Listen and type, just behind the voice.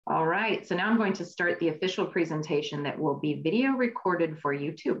All right, so now I'm going to start the official presentation that will be video recorded for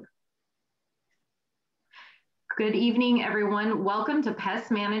YouTube. Good evening, everyone. Welcome to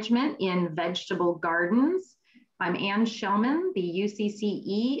Pest Management in Vegetable Gardens. I'm Ann Shellman, the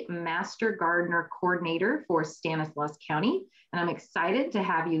UCCE Master Gardener Coordinator for Stanislaus County, and I'm excited to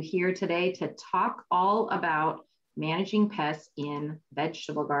have you here today to talk all about managing pests in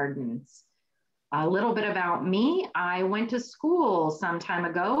vegetable gardens. A little bit about me. I went to school some time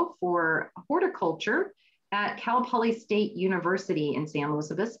ago for horticulture at Cal Poly State University in San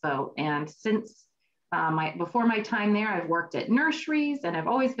Luis Obispo. And since before my time there, I've worked at nurseries and I've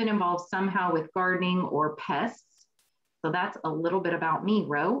always been involved somehow with gardening or pests. So that's a little bit about me.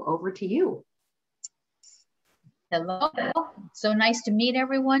 Ro, over to you. Hello, so nice to meet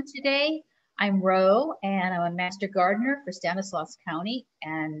everyone today. I'm Ro and I'm a Master Gardener for Stanislaus County,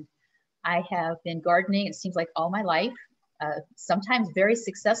 and I have been gardening, it seems like all my life, sometimes very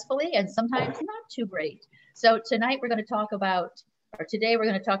successfully and sometimes not too great. So tonight we're going to talk about, or today we're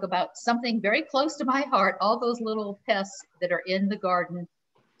going to talk about something very close to my heart, all those little pests that are in the garden.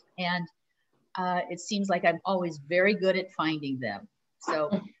 And it seems like I'm always very good at finding them.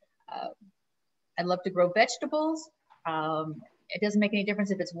 So I love to grow vegetables. It doesn't make any difference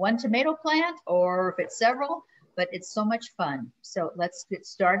if it's one tomato plant or if it's several, but it's so much fun. So let's get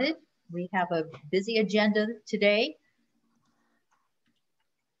started. We have a busy agenda today.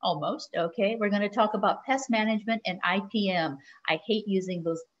 Almost, okay. We're going to talk about pest management and IPM. I hate using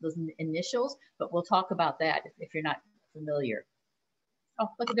those initials, but we'll talk about that if you're not familiar. Oh,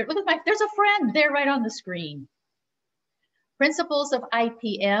 look at there, there's a friend there right on the screen. Principles of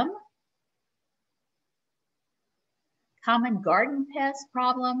IPM. Common garden pest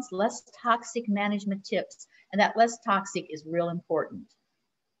problems, less toxic management tips. And that less toxic is real important.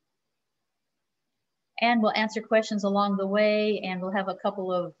 And we'll answer questions along the way, and we'll have a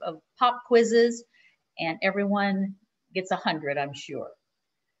couple of pop quizzes, and everyone gets 100, I'm sure.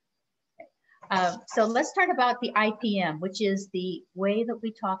 So let's start about the IPM, which is the way that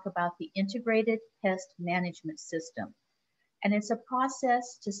we talk about the integrated pest management system. And it's a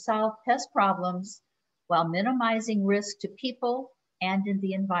process to solve pest problems while minimizing risk to people and in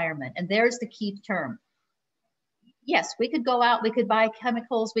the environment. And there's the key term. Yes, we could go out, we could buy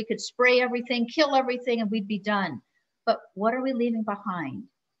chemicals, we could spray everything, kill everything, and we'd be done. But what are we leaving behind?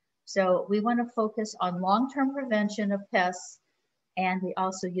 So we want to focus on long-term prevention of pests, and we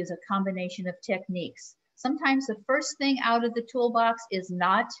also use a combination of techniques. Sometimes the first thing out of the toolbox is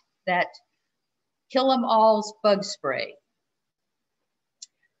not that kill them all's bug spray.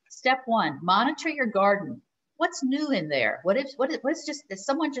 Step one, monitor your garden. What's new in there? What's just,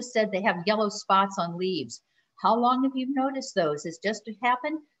 someone just said they have yellow spots on leaves. How long have you noticed those? Has just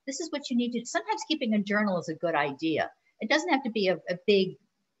happened? This is what you need to, sometimes keeping a journal is a good idea. It doesn't have to be a big,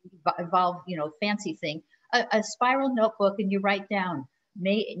 evolved, fancy thing. A spiral notebook, and you write down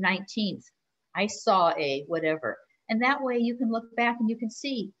May 19th, I saw a whatever. And that way you can look back and you can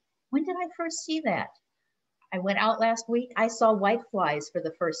see, when did I first see that? I went out last week, I saw whiteflies for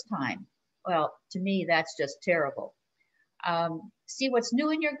the first time. Well, to me, that's just terrible. See what's new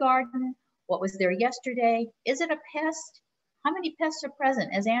in your garden. What was there yesterday? Is it a pest? How many pests are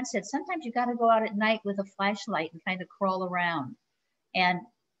present? As Ann said, sometimes you got to go out at night with a flashlight and kind of crawl around. And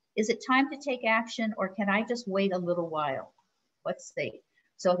is it time to take action, or can I just wait a little while? Let's see.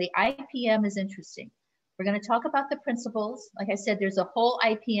 So the IPM is interesting. We're going to talk about the principles. Like I said, there's a whole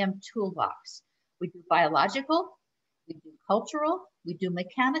IPM toolbox. We do biological, we do cultural, we do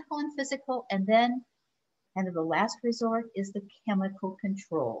mechanical and physical, and then, and the last resort is the chemical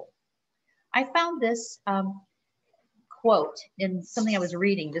control. I found this quote in something I was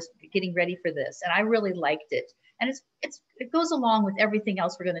reading, just getting ready for this, and I really liked it. And it goes along with everything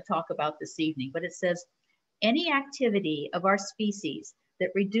else we're going to talk about this evening, but it says, any activity of our species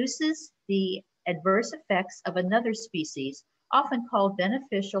that reduces the adverse effects of another species, often called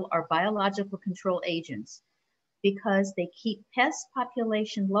beneficial or biological control agents, because they keep pest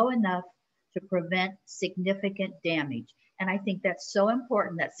population low enough to prevent significant damage. And I think that's so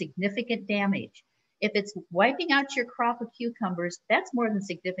important, that significant damage. If it's wiping out your crop of cucumbers, that's more than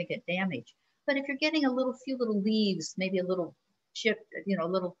significant damage. But if you're getting a few little leaves, maybe a little chip, a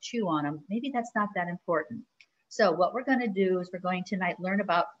little chew on them, maybe that's not that important. So what we're going to do is we're going tonight learn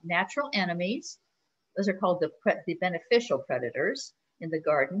about natural enemies. Those are called the beneficial predators in the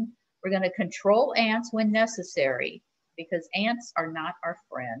garden. We're going to control ants when necessary, because ants are not our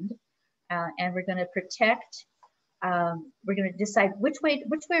friend. And we're going to protect. We're going to decide which way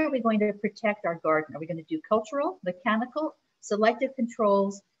are we going to protect our garden. Are we going to do cultural, mechanical, selective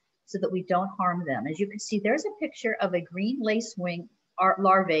controls so that we don't harm them? As you can see, there's a picture of a green lacewing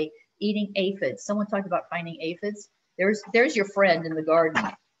larvae eating aphids. Someone talked about finding aphids. There's your friend in the garden.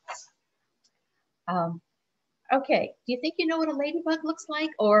 Okay, do you think you know what a ladybug looks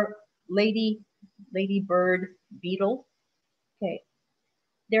like, or ladybird beetle? Okay,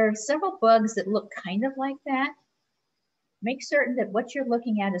 there are several bugs that look kind of like that. Make certain that what you're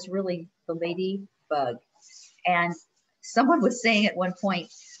looking at is really the ladybug. And someone was saying at one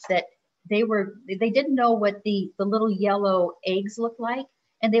point that they didn't know what the little yellow eggs look like,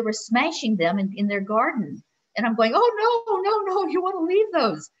 and they were smashing them in their garden. And I'm going, oh no, you want to leave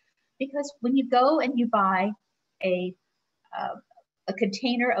those. Because when you go and you buy a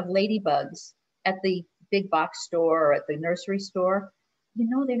container of ladybugs at the big box store or at the nursery store, you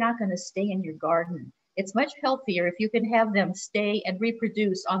know they're not going to stay in your garden. It's much healthier if you can have them stay and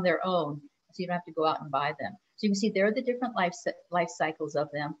reproduce on their own, so you don't have to go out and buy them. So you can see there are the different life cycles of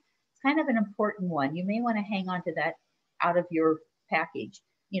them. It's kind of an important one. You may want to hang on to that out of your package.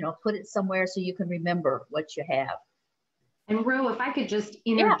 You know, put it somewhere so you can remember what you have. And Ro, if I could just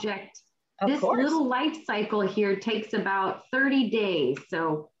interject, this little life cycle here takes about 30 days.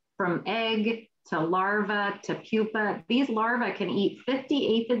 So from egg to larva to pupa, these larvae can eat 50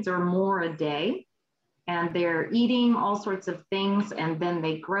 aphids or more a day. And they're eating all sorts of things. And then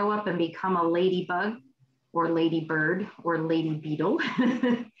they grow up and become a ladybug or ladybird or lady beetle.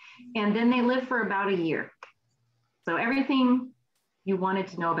 And then they live for about a year. So everything you wanted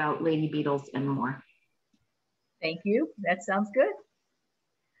to know about lady beetles and more. Thank you. That sounds good.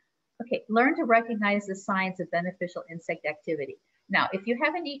 Okay, learn to recognize the signs of beneficial insect activity. Now, if you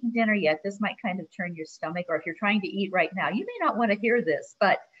haven't eaten dinner yet, this might kind of turn your stomach, or if you're trying to eat right now, you may not want to hear this,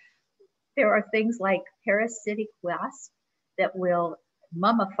 but there are things like parasitic wasps that will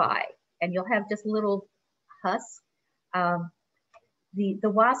mummify, and you'll have just little husks. The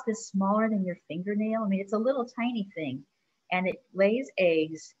wasp is smaller than your fingernail. I mean, it's a little tiny thing, and it lays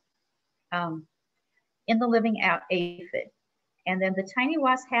eggs in the living aphid. And then the tiny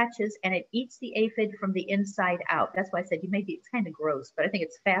wasp hatches and it eats the aphid from the inside out. That's why I said it's kind of gross, but I think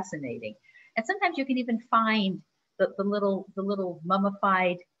it's fascinating. And sometimes you can even find the little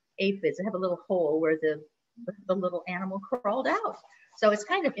mummified aphids that have a little hole where the little animal crawled out. So it's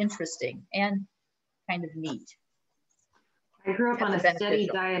kind of interesting and kind of neat. I grew up on a steady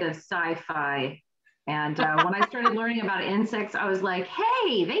diet of sci-fi. And when I started learning about insects, I was like,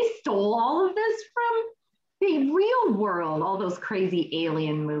 hey, they stole all of this from the real world, all those crazy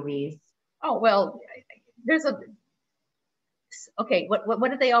alien movies. Oh, well, okay,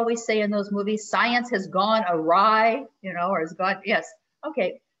 what did they always say in those movies? Science has gone awry, or has gone, yes.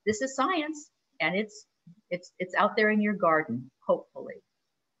 Okay, this is science, and it's out there in your garden, hopefully.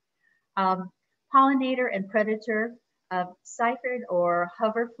 Pollinator and predator, cyphered or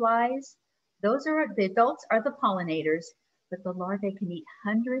hoverflies, the adults are the pollinators, but the larvae can eat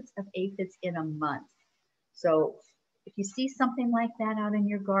hundreds of aphids in a month. So if you see something like that out in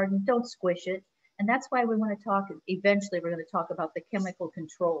your garden, don't squish it. And that's why we want to talk, eventually we're going to talk about the chemical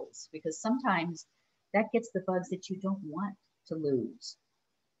controls, because sometimes that gets the bugs that you don't want to lose.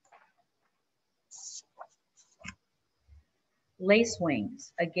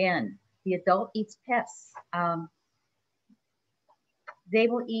 Lacewings, again, the adult eats pests. They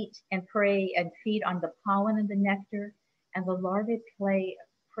will eat and prey and feed on the pollen and the nectar, and the larvae prey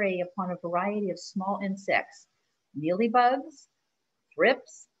upon a variety of small insects, mealybugs,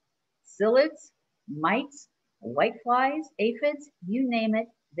 thrips, psyllids, mites, whiteflies, aphids, you name it,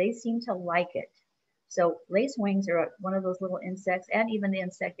 they seem to like it. So lacewings are one of those little insects, and even the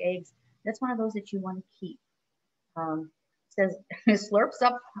insect eggs, that's one of those that you want to keep. Says slurps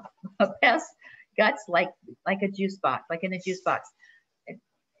up a pest guts like a juice box, like in a juice box.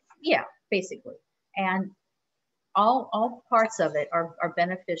 Yeah, basically. And all parts of it are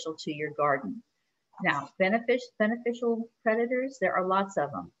beneficial to your garden. Now, beneficial predators, there are lots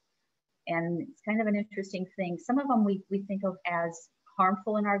of them. And it's kind of an interesting thing. Some of them we think of as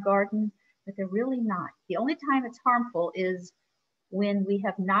harmful in our garden, but they're really not. The only time it's harmful is when we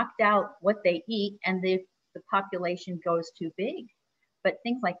have knocked out what they eat and the population goes too big. But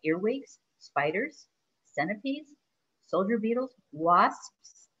things like earwigs, spiders, centipedes, soldier beetles,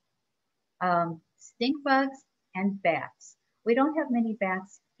 wasps, stink bugs, and bats. We don't have many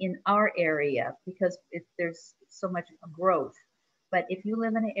bats in our area because there's so much growth. But if you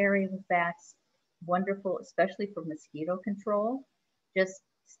live in an area with bats, wonderful, especially for mosquito control, just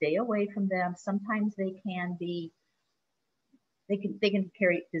stay away from them. Sometimes they can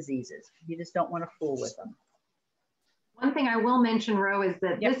carry diseases. You just don't want to fool with them. One thing I will mention, Ro, is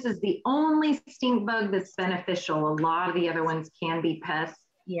that this is the only stink bug that's beneficial. A lot of the other ones can be pests.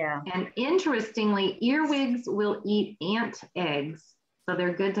 Yeah. And interestingly, earwigs will eat ant eggs So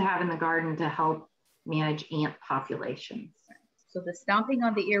they're good to have in the garden to help manage ant populations. So the stomping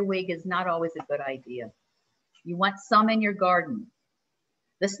on the earwig is not always a good idea. You want some in your garden.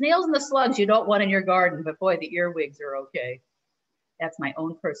 The snails and the slugs you don't want in your garden, but boy, the earwigs are okay. That's my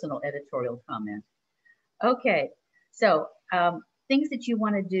own personal editorial comment. Okay, so things that you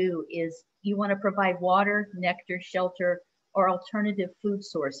want to do is you want to provide water, nectar, shelter, or alternative food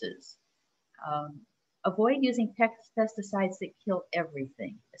sources. Avoid using pesticides that kill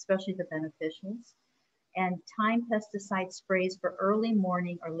everything, especially the beneficials, and time pesticide sprays for early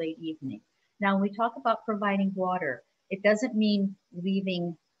morning or late evening. Now, when we talk about providing water, it doesn't mean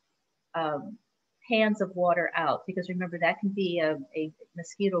leaving pans of water out, because remember, that can be a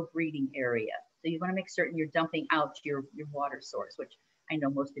mosquito breeding area. So you want to make certain you're dumping out your water source, which I know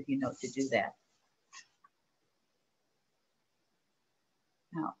most of you know to do that.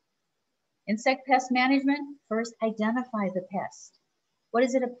 Now, insect pest management, first identify the pest. What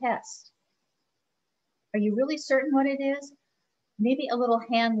is it, a pest? Are you really certain what it is? Maybe a little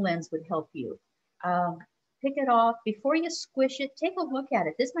hand lens would help you. Pick it off. Before you squish it, take a look at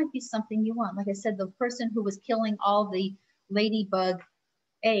it. This might be something you want. Like I said, the person who was killing all the ladybug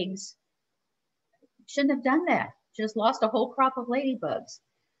eggs shouldn't have done that. Just lost a whole crop of ladybugs.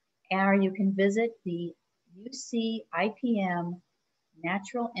 Or you can visit the UC IPM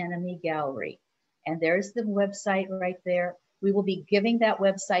Natural Enemy Gallery. And there's the website right there. We will be giving that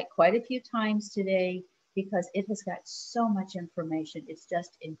website quite a few times today because it has got so much information. It's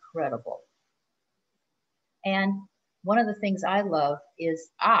just incredible. And one of the things I love is,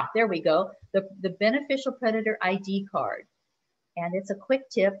 there we go, the Beneficial Predator ID card. And it's a quick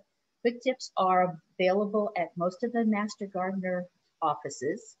tip. Quick tips are available at most of the Master Gardener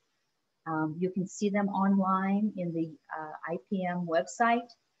offices. You can see them online in the IPM website,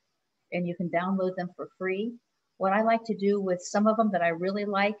 and you can download them for free. What I like to do with some of them that I really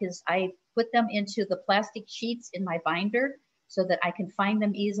like is I put them into the plastic sheets in my binder so that I can find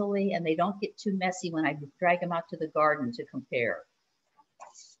them easily and they don't get too messy when I drag them out to the garden to compare.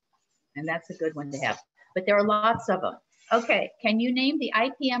 And that's a good one to have. But there are lots of them. Okay, can you name the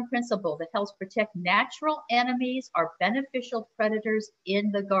IPM principle that helps protect natural enemies or beneficial predators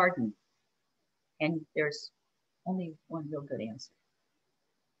in the garden? And there's only one real good answer.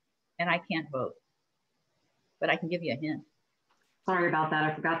 And I can't vote, but I can give you a hint. Sorry about that.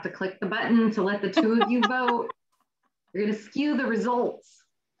 I forgot to click the button to let the two of you vote. You're going to skew the results.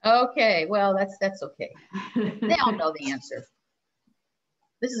 Okay, well, that's okay. They all know the answer.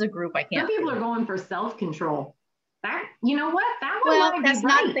 This is a group I can't. Some people are going for self-control. That, you know what? That one might that's be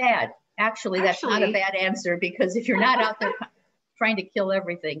right. not bad. Actually, that's not a bad answer, because if you're not out there trying to kill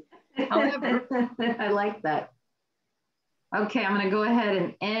everything. However, I like that. Okay, I'm going to go ahead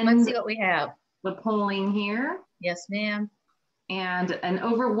and end. Let's see what we have. The polling here. Yes, ma'am. And an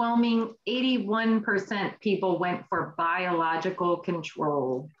overwhelming 81% people went for biological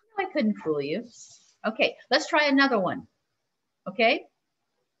control. I couldn't fool you. Okay, let's try another one. Okay.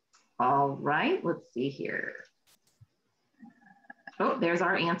 All right, let's see here. Oh, there's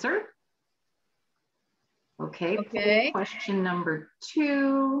our answer. Okay. Question number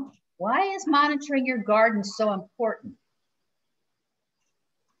 2. Why is monitoring your garden so important?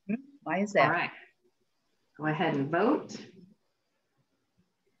 Why is that? All right, go ahead and vote.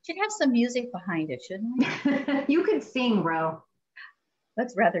 Should have some music behind it, shouldn't we? You could sing, Ro.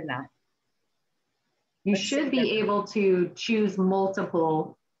 Let's rather not. You should be able to choose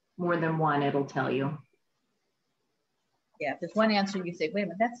multiple, more than one, it'll tell you. Yeah, if there's one answer, you say, wait a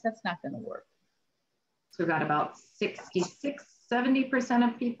minute, that's not going to work. So we've got about 70%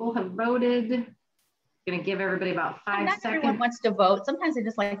 of people have voted. Going to give everybody about 5 seconds. Not everyone wants to vote. Sometimes they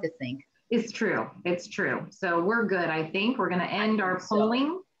just like to think. It's true. It's true. So we're good, I think. We're going to end our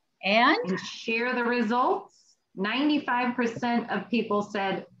polling and share the results. 95% of people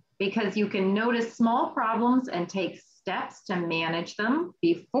said because you can notice small problems and take steps to manage them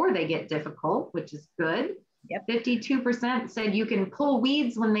before they get difficult, which is good. Yep. 52% said you can pull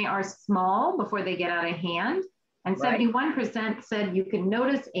weeds when they are small before they get out of hand. And 71% said you can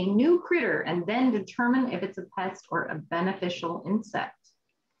notice a new critter and then determine if it's a pest or a beneficial insect.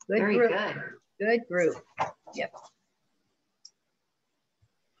 Very good. Good group. Yep.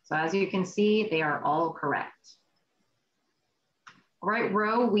 So as you can see, they are all correct. All right,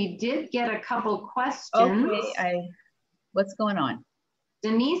 Ro, we did get a couple questions. Okay, what's going on?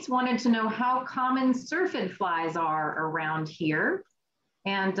 Denise wanted to know how common syrphid flies are around here.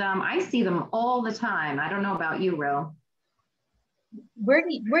 And I see them all the time. I don't know about you, Ro. Where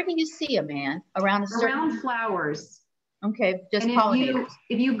do you see them, man? Around flowers. Okay, just pollinators.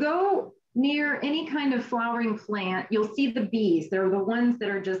 If you go near any kind of flowering plant, you'll see the bees. They're the ones that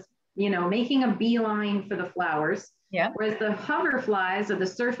are just, making a beeline for the flowers. Yeah. Whereas the hoverflies or the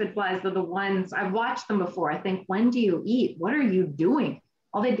syrphid flies are the ones, I've watched them before. I think, when do you eat? What are you doing?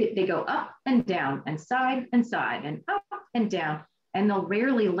 All they go up and down and side and up and down, and they'll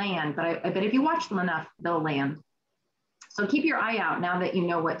rarely land. But I bet if you watch them enough, they'll land. So keep your eye out now that you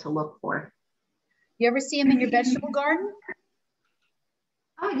know what to look for. You ever see them in your vegetable garden?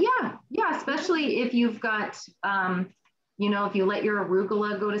 Yeah, especially if you've got, if you let your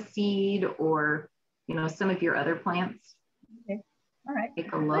arugula go to seed, or, some of your other plants. Okay, all right.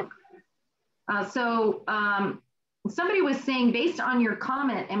 Take a look. Somebody was saying, based on your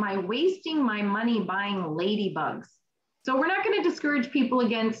comment, am I wasting my money buying ladybugs? So we're not going to discourage people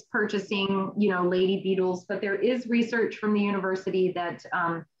against purchasing, lady beetles, but there is research from the university that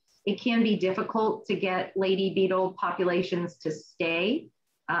it can be difficult to get lady beetle populations to stay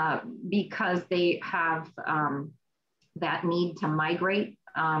because they have that need to migrate.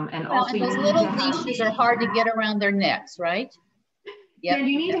 And also, and those little leashes are hard to get around their necks, right? Yep. And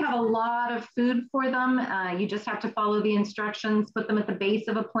you need to have a lot of food for them. You just have to follow the instructions, put them at the base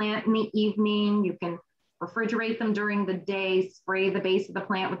of a plant in the evening. You can refrigerate them during the day, spray the base of the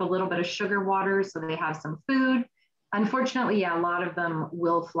plant with a little bit of sugar water so they have some food. Unfortunately, a lot of them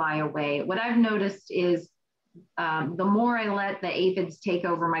will fly away. What I've noticed is the more I let the aphids take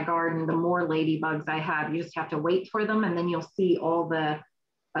over my garden, the more ladybugs I have. You just have to wait for them, and then you'll see all the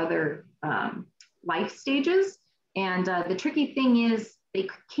other life stages. And the tricky thing is they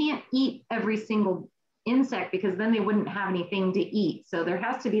can't eat every single insect, because then they wouldn't have anything to eat. So there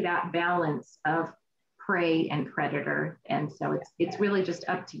has to be that balance of prey and predator. And so it's really just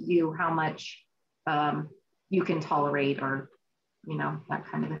up to you how much you can tolerate, or, that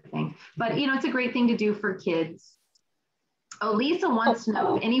kind of a thing. But, it's a great thing to do for kids. Oh, Lisa wants to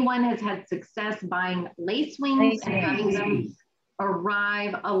know if anyone has had success buying lacewings and having them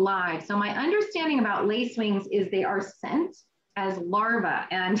arrive alive. So my understanding about lacewings is they are sent as larvae,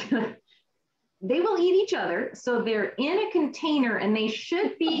 and they will eat each other. So they're in a container, and they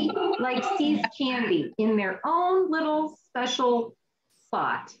should be like See's candy in their own little special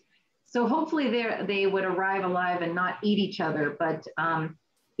spot. So hopefully they would arrive alive and not eat each other. But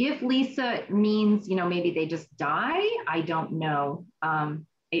if Lisa means, maybe they just die, I don't know. I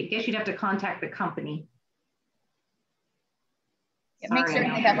guess you'd have to contact the company. Make sure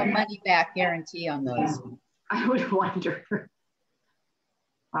they have a money back guarantee on those. I would wonder.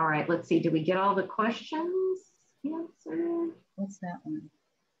 All right, let's see. Did we get all the questions answered? What's that one?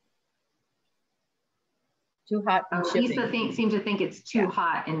 Too hot in shipping. Lisa seems to think it's too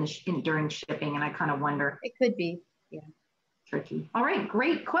hot during shipping, and I kind of wonder. It could be, tricky. All right,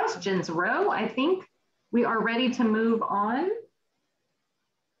 great questions, Ro. I think we are ready to move on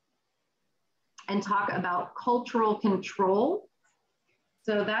and talk about cultural control.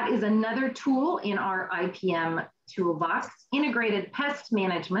 So that is another tool in our IPM toolbox, integrated pest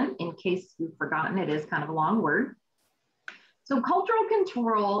management. In case you've forgotten, it is kind of a long word. So cultural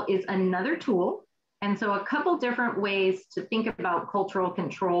control is another tool. And so a couple different ways to think about cultural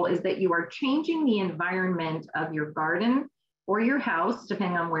control is that you are changing the environment of your garden or your house,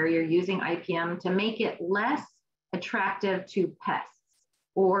 depending on where you're using IPM, to make it less attractive to pests,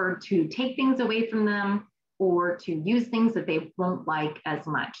 or to take things away from them, or to use things that they won't like as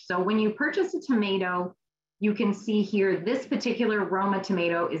much. So when you purchase a tomato, you can see here, this particular Roma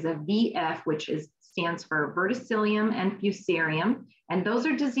tomato is a VF, which stands for verticillium and fusarium. And those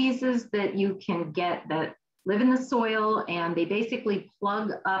are diseases that you can get that live in the soil, and they basically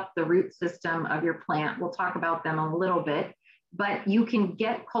plug up the root system of your plant. We'll talk about them a little bit, but you can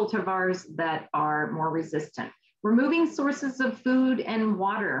get cultivars that are more resistant. Removing sources of food and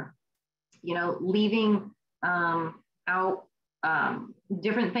water, leaving out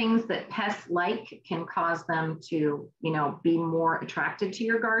different things that pests like can cause them to, be more attracted to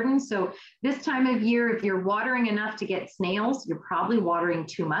your garden. So this time of year, if you're watering enough to get snails, you're probably watering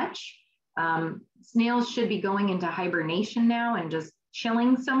too much. Snails should be going into hibernation now and just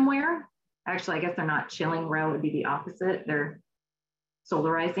chilling somewhere. Actually, I guess they're not chilling. Ro would be the opposite. They're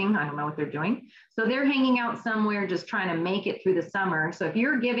solarizing. I don't know what they're doing. So they're hanging out somewhere, just trying to make it through the summer. So if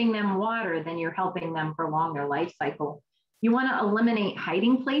you're giving them water, then you're helping them prolong their life cycle. You want to eliminate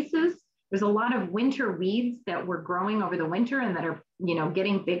hiding places. There's a lot of winter weeds that were growing over the winter and that are,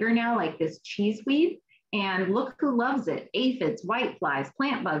 getting bigger now, like this cheeseweed. And look who loves it: aphids, whiteflies,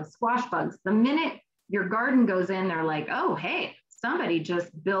 plant bugs, squash bugs. The minute your garden goes in, they're like, oh, hey, somebody just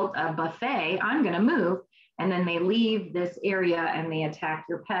built a buffet. I'm going to move. And then they leave this area and they attack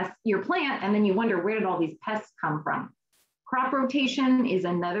your plant. And then you wonder, where did all these pests come from? Crop rotation is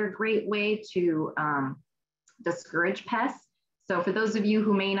another great way to discourage pests. So for those of you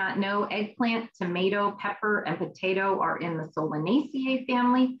who may not know, eggplant, tomato, pepper, and potato are in the Solanaceae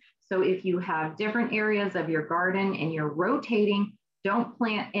family. So if you have different areas of your garden and you're rotating, don't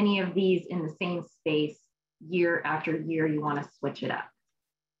plant any of these in the same space year after year. You want to switch it up.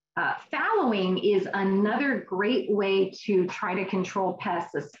 Fallowing is another great way to try to control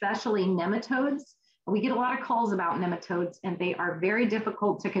pests, especially nematodes. We get a lot of calls about nematodes, and they are very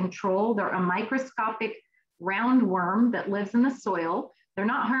difficult to control. They're a microscopic round worm that lives in the soil. They're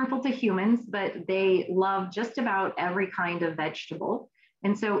not harmful to humans, but they love just about every kind of vegetable.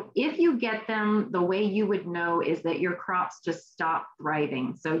 And so if you get them, the way you would know is that your crops just stop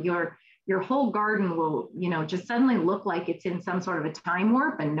thriving. So your whole garden will, just suddenly look like it's in some sort of a time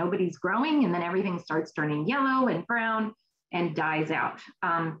warp and nobody's growing, and then everything starts turning yellow and brown and dies out.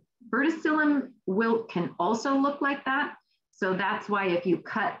 Verticillium wilt can also look like that. So that's why if you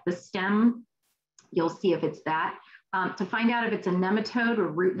cut the stem, you'll see if it's that. To find out if it's a nematode or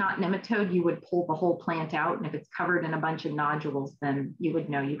root knot nematode, you would pull the whole plant out. And if it's covered in a bunch of nodules, then you would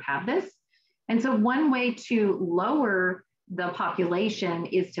know you have this. And so one way to lower the population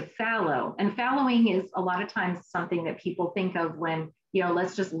is to fallow. And fallowing is a lot of times something that people think of when,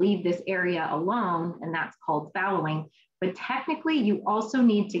 let's just leave this area alone, and that's called fallowing. But technically, you also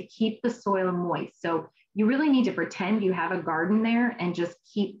need to keep the soil moist. So you really need to pretend you have a garden there and just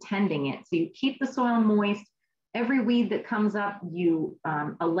keep tending it. So you keep the soil moist. Every weed that comes up, you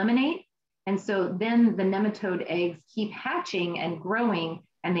eliminate. And so then the nematode eggs keep hatching and growing,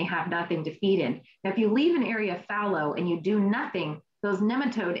 and they have nothing to feed in. Now, if you leave an area fallow and you do nothing, those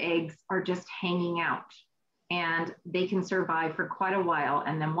nematode eggs are just hanging out, and they can survive for quite a while.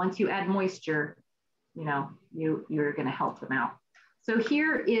 And then once you add moisture, you're going to help them out. So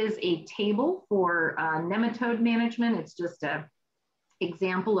here is a table for nematode management. It's just an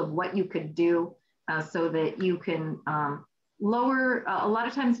example of what you could do so that you can lower, a lot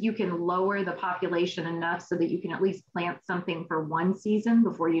of times you can lower the population enough so that you can at least plant something for one season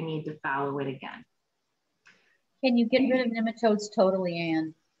before you need to fallow it again. Can you get rid of nematodes totally,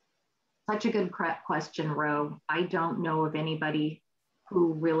 Anne? Such a good question, Ro. I don't know of anybody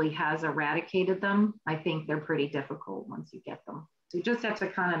who really has eradicated them. I think they're pretty difficult once you get them. So you just have to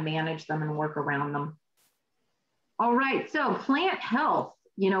kind of manage them and work around them. All right, so plant health.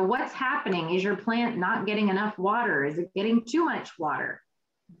 What's happening? Is your plant not getting enough water? Is it getting too much water?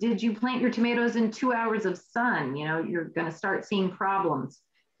 Did you plant your tomatoes in 2 hours of sun? You're going to start seeing problems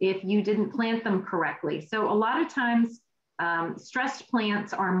if you didn't plant them correctly. So a lot of times, stressed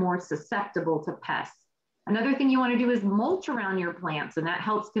plants are more susceptible to pests. Another thing you want to do is mulch around your plants, and that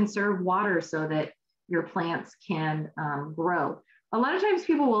helps conserve water so that your plants can grow. A lot of times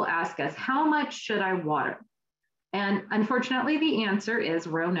people will ask us, how much should I water? And unfortunately, the answer is,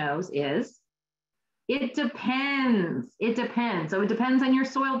 Ro knows, is it depends. It depends. So it depends on your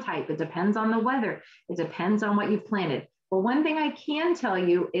soil type. It depends on the weather. It depends on what you've planted. But one thing I can tell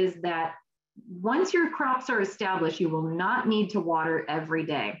you is that once your crops are established, you will not need to water every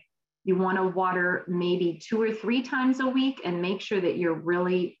day. You want to water maybe 2 or 3 times a week and make sure that you're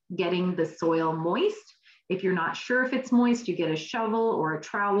really getting the soil moist. If you're not sure if it's moist, you get a shovel or a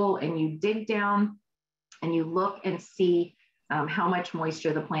trowel and you dig down and you look and see how much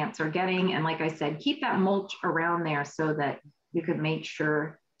moisture the plants are getting. And like I said, keep that mulch around there so that you can make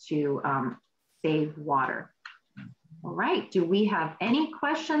sure to save water. All right, do we have any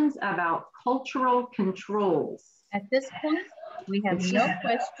questions about cultural controls? At this point, we have no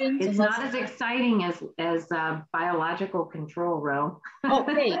questions. It's not as exciting as biological control, Ro.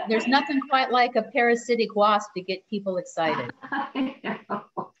 Okay, there's nothing quite like a parasitic wasp to get people excited.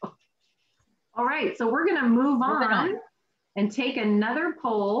 All right, so we're gonna move on and take another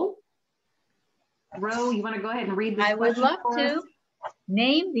poll. Ro, you wanna go ahead and read this I would love for to. us?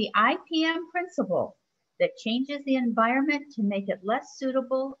 Name the IPM principle that changes the environment to make it less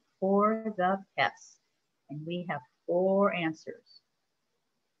suitable for the pests. And we have 4 answers.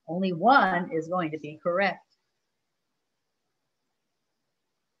 Only one is going to be correct.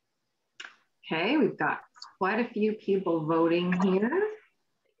 Okay, we've got quite a few people voting here.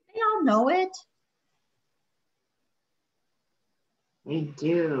 They all know it. They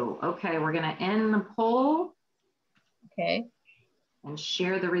do. Okay, we're gonna end the poll. Okay. And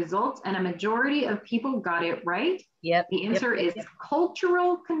share the results. And a majority of people got it right. Yep. The answer is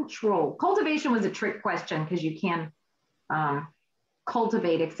cultural control. Cultivation was a trick question because you can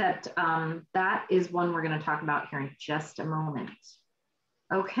cultivate, except that is one we're going to talk about here in just a moment.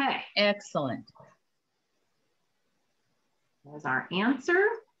 Okay. Excellent. There's our answer.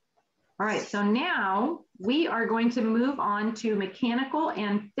 All right, so now we are going to move on to mechanical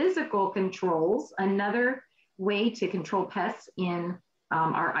and physical controls, another way to control pests in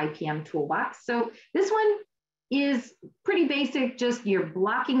our IPM toolbox. So this one is pretty basic, just you're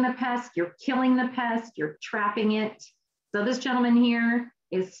blocking the pest, you're killing the pest, you're trapping it. So this gentleman here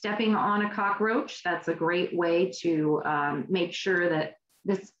is stepping on a cockroach. That's a great way to make sure that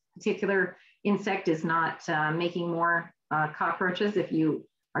this particular insect is not making more cockroaches if you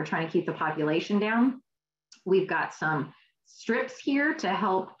are trying to keep the population down. We've got some strips here to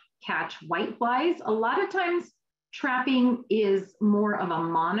help catch whiteflies. A lot of times trapping is more of a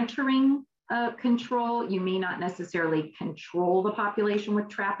monitoring control. You may not necessarily control the population with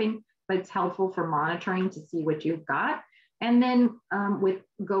trapping, but it's helpful for monitoring to see what you've got. And then with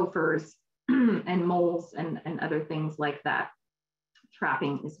gophers and moles and other things like that,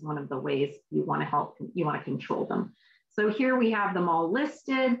 trapping is one of the ways you want to control them. So here we have them all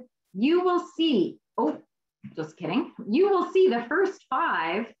listed. You will see, oh, just kidding. You will see the first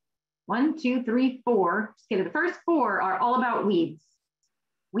 5, 1, 2, 3, 4, just kidding. The first 4 are all about weeds.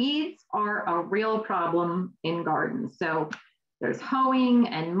 Weeds are a real problem in gardens. So there's hoeing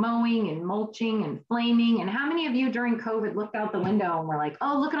and mowing and mulching and flaming. And how many of you during COVID looked out the window and were like,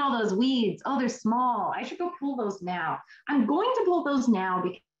 oh, look at all those weeds. Oh, they're small. I should go pull those now. I'm going to pull those now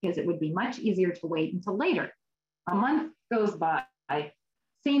because it would be much easier to wait until later. A month goes by,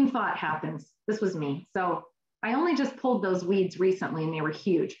 same thought happens. This was me. So I only just pulled those weeds recently and they were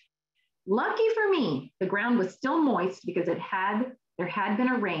huge. Lucky for me, the ground was still moist because there had been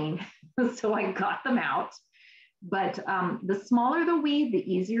a rain. So I got them out. But the smaller the weed,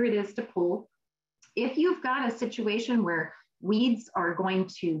 the easier it is to pull. If you've got a situation where weeds are going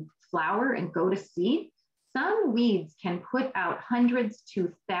to flower and go to seed, some weeds can put out hundreds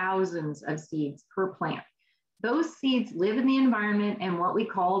to thousands of seeds per plant. Those seeds live in the environment and what we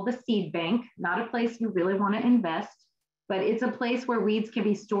call the seed bank, not a place you really want to invest, but it's a place where weeds can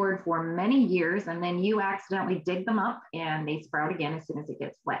be stored for many years and then you accidentally dig them up and they sprout again as soon as it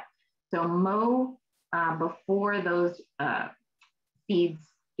gets wet. So mow before those seeds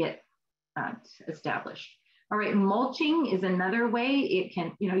get established. All right, mulching is another way. It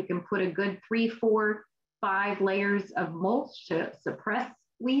can, you can put a good 3, 4, 5 layers of mulch to suppress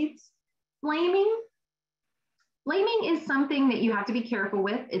weeds. Flaming is something that you have to be careful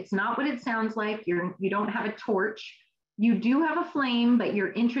with. It's not what it sounds like. You don't have a torch. You do have a flame, but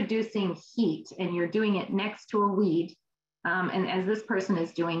you're introducing heat and you're doing it next to a weed. And as this person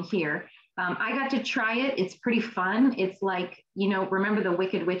is doing here, I got to try it. It's pretty fun. It's like, remember the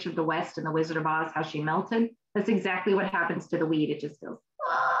Wicked Witch of the West and the Wizard of Oz, how she melted? That's exactly what happens to the weed. It just goes,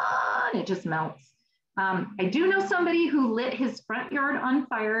 and it just melts. I do know somebody who lit his front yard on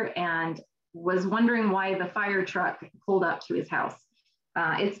fire and was wondering why the fire truck pulled up to his house.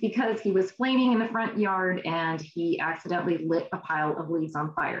 It's because he was flaming in the front yard and he accidentally lit a pile of leaves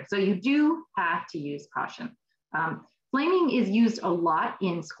on fire. So you do have to use caution. Flaming is used a lot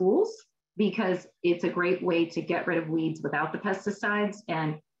in schools because it's a great way to get rid of weeds without the pesticides.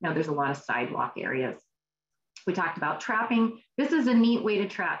 And there's a lot of sidewalk areas. We talked about trapping. This is a neat way to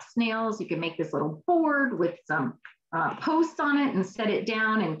trap snails. You can make this little board with some posts on it and set it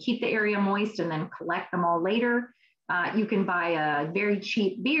down and keep the area moist and then collect them all later. You can buy a very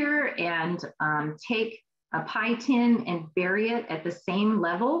cheap beer and take a pie tin and bury it at the same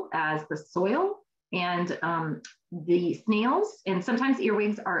level as the soil. And the snails and sometimes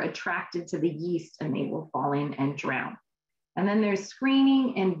earwigs are attracted to the yeast and they will fall in and drown. And then there's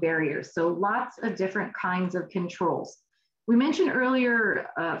screening and barriers. So lots of different kinds of controls. We mentioned earlier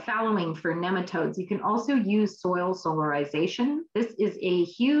fallowing for nematodes. You can also use soil solarization. This is a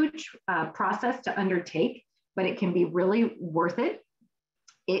huge process to undertake, but it can be really worth it.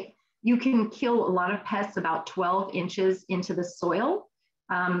 You can kill a lot of pests about 12 inches into the soil.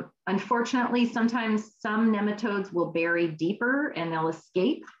 Unfortunately, sometimes some nematodes will bury deeper and they'll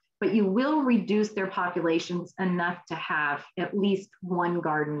escape, but you will reduce their populations enough to have at least one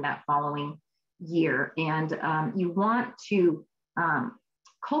garden that following year. And you want to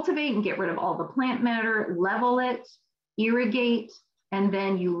cultivate and get rid of all the plant matter, level it, irrigate, and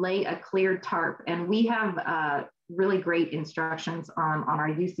then you lay a cleared tarp. And we have really great instructions on our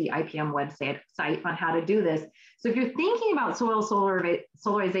UC IPM website on how to do this. So if you're thinking about soil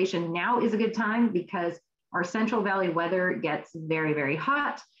solarization, now is a good time because our Central Valley weather gets very, very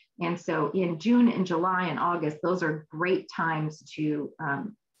hot. And so in June and July and August, those are great times to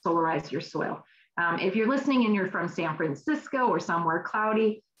solarize your soil. If you're listening and you're from San Francisco or somewhere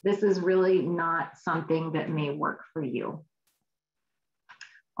cloudy, this is really not something that may work for you.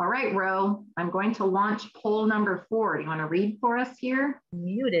 All right, Ro, I'm going to launch poll number 4. Do you want to read for us here?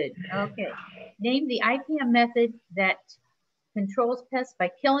 Muted. Okay. Name the IPM method that controls pests by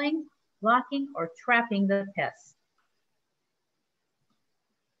killing, blocking, or trapping the pests.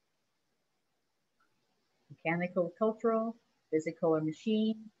 Mechanical cultural, physical or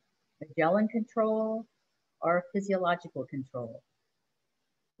machine, Magellan control, or physiological control.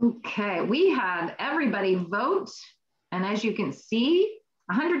 Okay, we had everybody vote. And as you can see,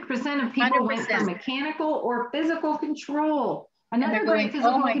 100% of people 100%. went for mechanical or physical control. Another great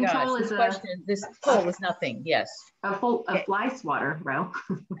physical oh my control gosh, is this poll was nothing. Yes. A fly swatter, Ro.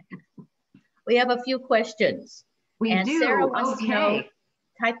 We have a few questions. We do. Sarah wants to know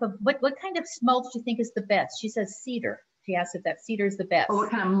type of what kind of mulch do you think is the best? She says cedar. She asked if that cedar is the best. Oh,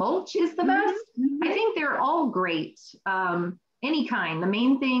 what kind of mulch is the best? I think they're all great. Any kind. The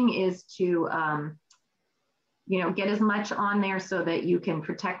main thing is to get as much on there so that you can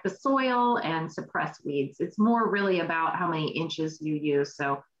protect the soil and suppress weeds. It's more really about how many inches you use.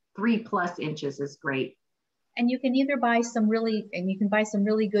 So 3+ inches is great. And you can either buy some really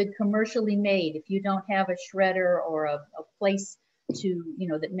good commercially made. If you don't have a shredder or a place to,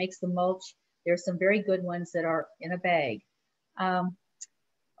 that makes the mulch, there's some very good ones that are in a bag.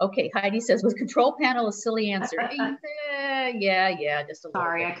 Okay, Heidi says, with control panel, a silly answer. Yeah, just a little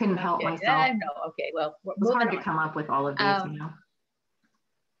Sorry, bit. I couldn't help myself. No, okay, well, it was hard to come up with all of these,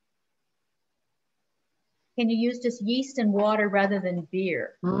 Can you use just yeast and water rather than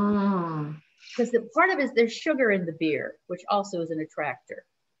beer? Because the part of it is there's sugar in the beer, which also is an attractor.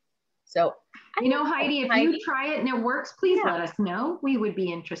 So, Heidi, if you try it and it works, please let us know. We would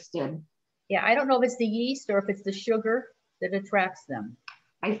be interested. Yeah, I don't know if it's the yeast or if it's the sugar that attracts them.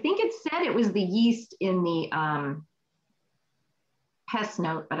 I think it said it was the yeast in the pest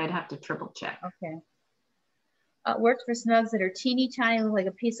note, but I'd have to triple check. Okay. Works for snugs that are teeny tiny, like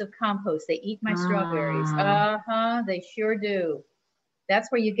a piece of compost. They eat my strawberries. They sure do.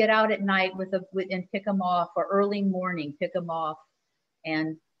 That's where you get out at night and pick them off, or early morning, pick them off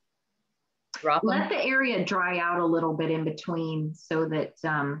and drop them. Let the area dry out a little bit in between so that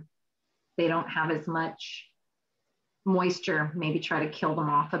they don't have as much moisture. Maybe try to kill them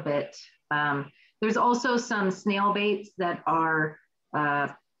off a bit. There's also some snail baits that are,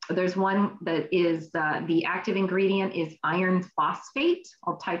 there's one that is, the active ingredient is iron phosphate.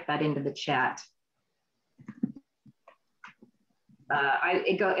 I'll type that into the chat.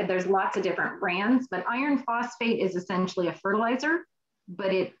 There's lots of different brands, but iron phosphate is essentially a fertilizer,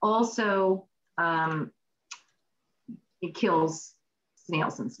 but it also, it kills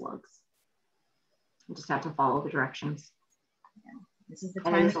snails and slugs. You just have to follow the directions. Yeah. This is the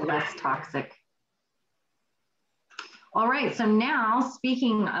time. And it's less toxic. All right, so now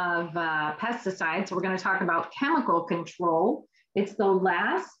speaking of pesticides, we're going to talk about chemical control. It's the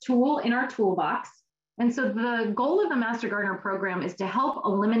last tool in our toolbox. And so the goal of the Master Gardener program is to help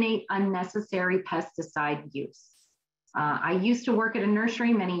eliminate unnecessary pesticide use. I used to work at a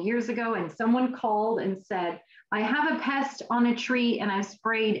nursery many years ago, and someone called and said, I have a pest on a tree and I've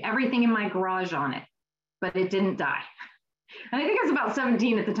sprayed everything in my garage on it, but it didn't die. And I think I was about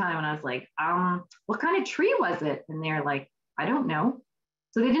 17 at the time, and I was like, what kind of tree was it? And they're like, I don't know.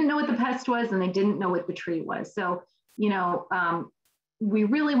 So they didn't know what the pest was, and they didn't know what the tree was. So, we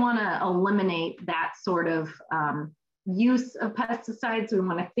really want to eliminate that sort of use of pesticides. We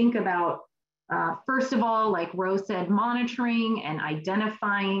want to think about, first of all, like Rose said, monitoring and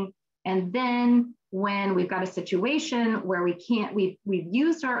identifying. And then when we've got a situation where we've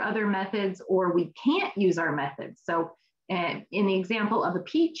used our other methods or we can't use our methods. So in the example of a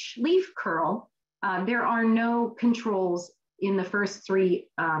peach leaf curl, there are no controls in the first 3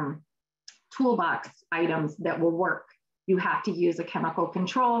 toolbox items that will work. You have to use a chemical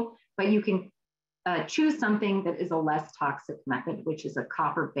control, but you can choose something that is a less toxic method, which is a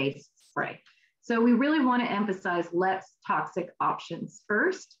copper-based spray. So we really want to emphasize less toxic options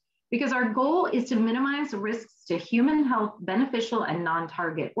first, because our goal is to minimize risks to human health, beneficial and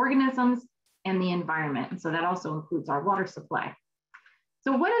non-target organisms, and the environment. And so that also includes our water supply.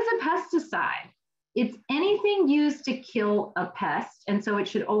 So what is a pesticide? It's anything used to kill a pest. And so it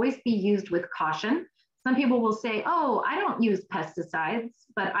should always be used with caution. Some people will say, oh, I don't use pesticides,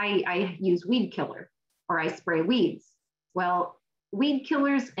 but I use weed killer, or I spray weeds. Well, weed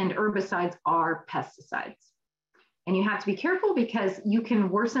killers and herbicides are pesticides. And you have to be careful because you can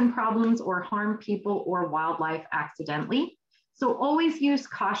worsen problems or harm people or wildlife accidentally. So always use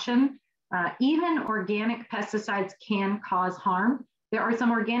caution. Even organic pesticides can cause harm. There are some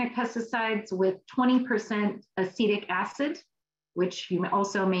organic pesticides with 20% acetic acid, which you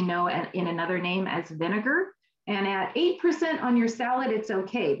also may know in another name as vinegar. And at 8% on your salad, it's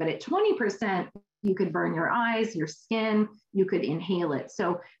okay. But at 20%, you could burn your eyes, your skin, you could inhale it.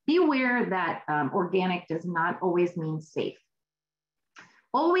 So be aware that organic does not always mean safe.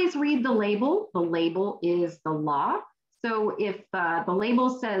 Always read the label. The label is the law. So if the label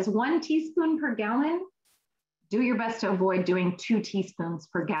says 1 teaspoon per gallon, do your best to avoid doing 2 teaspoons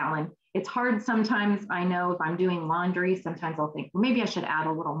per gallon. It's hard sometimes. I know if I'm doing laundry, sometimes I'll think, well, maybe I should add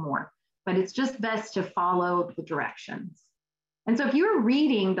a little more, but it's just best to follow the directions. And so if you're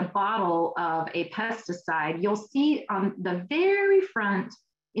reading the bottle of a pesticide, you'll see on the very front,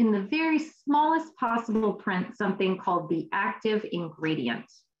 in the very smallest possible print, something called the active ingredient.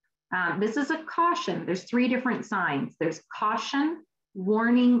 This is a caution. There's 3 different signs. There's caution,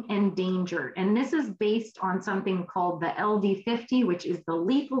 warning, and danger. And this is based on something called the LD50, which is the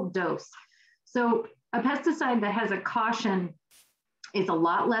lethal dose. So a pesticide that has a caution is a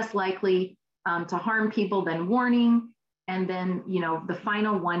lot less likely to harm people than warning. And then, you know, the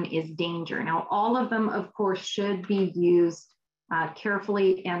final one is danger. Now, all of them, of course, should be used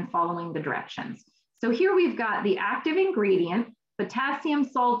carefully and following the directions. So here we've got the active ingredient, potassium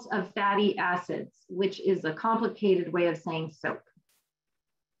salts of fatty acids, which is a complicated way of saying soap.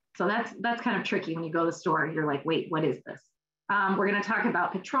 So that's kind of tricky when you go to the store. You're like, wait, what is this? We're going to talk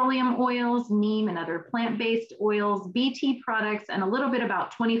about petroleum oils, neem and other plant-based oils, BT products, and a little bit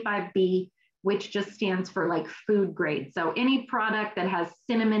about 25B, which just stands for like food grade. So any product that has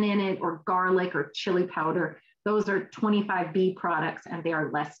cinnamon in it or garlic or chili powder, those are 25B products and they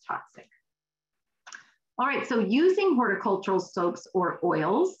are less toxic. All right, so using horticultural soaps or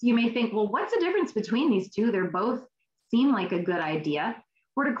oils, you may think, well, what's the difference between these two? They're both seem like a good idea.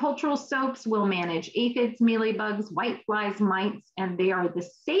 Horticultural soaps will manage aphids, mealybugs, whiteflies, mites, and they are the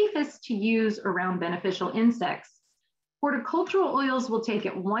safest to use around beneficial insects. Horticultural oils will take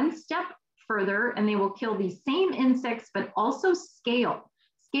it one step further and they will kill these same insects, but also scale.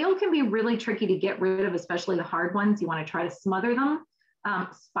 Scale can be really tricky to get rid of, especially the hard ones. You want to try to smother them.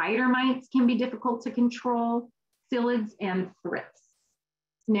 Spider mites can be difficult to control, psyllids and thrips.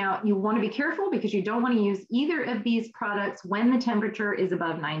 Now, you want to be careful because you don't want to use either of these products when the temperature is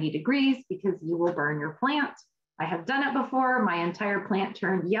above 90 degrees because you will burn your plant. I have done it before. My entire plant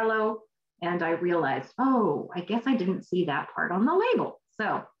turned yellow and I realized, oh, I guess I didn't see that part on the label.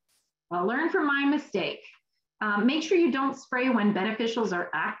 So I'll learn from my mistake. Make sure you don't spray when beneficials are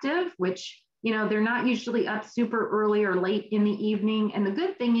active, which, you know, they're not usually up super early or late in the evening. And the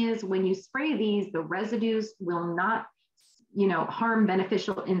good thing is when you spray these, the residues will not, you know, harm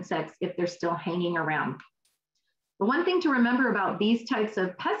beneficial insects if they're still hanging around. The one thing to remember about these types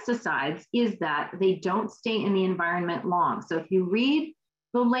of pesticides is that they don't stay in the environment long. So if you read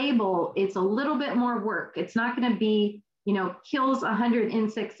the label, it's a little bit more work. It's not going to be, you know, kills 100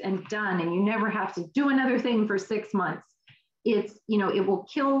 insects and done, and you never have to do another thing for 6 months. It's, you know, it will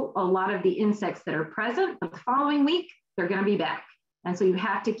kill a lot of the insects that are present, but the following week, they're going to be back. And so you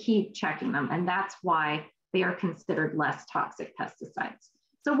have to keep checking them. And that's why they are considered less toxic pesticides.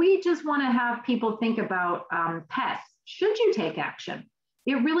 So we just want to have people think about pests. Should you take action?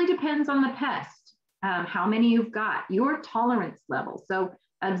 It really depends on the pest, how many you've got, your tolerance level. So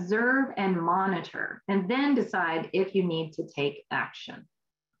observe and monitor, and then decide if you need to take action.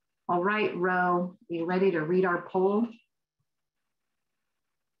 All right, Ro, are you ready to read our poll?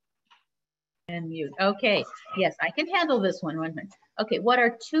 And mute. Okay, yes, I can handle this one. Okay, what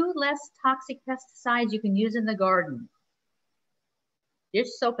are 2 less toxic pesticides you can use in the garden? Dish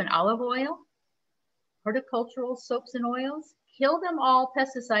soap and olive oil, horticultural soaps and oils, kill them all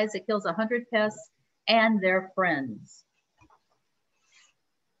pesticides that kills 100 pests and their friends.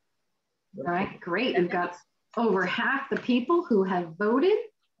 All right, great. We've got over half the people who have voted.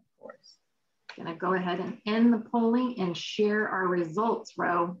 Of course. Gonna go ahead and end the polling and share our results,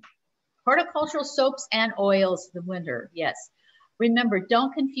 Ro. Horticultural soaps and oils, the winner, yes. Remember,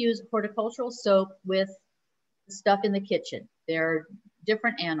 don't confuse horticultural soap with stuff in the kitchen. They're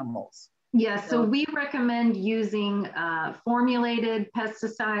different animals. Yes, so we recommend using formulated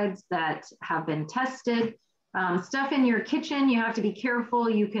pesticides that have been tested. Stuff in your kitchen, you have to be careful.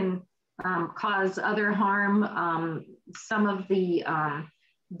 You can cause other harm. Some of the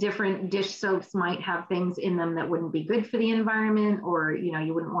different dish soaps might have things in them that wouldn't be good for the environment, or, you know,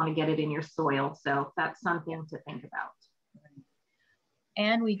 you wouldn't want to get it in your soil. So that's something to think about.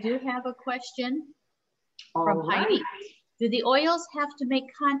 And we do have a question from Heidi. Do the oils have to make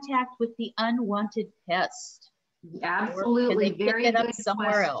contact with the unwanted pest? Absolutely, very good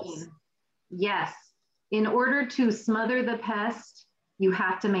somewhere else. Yes, in order to smother the pest, you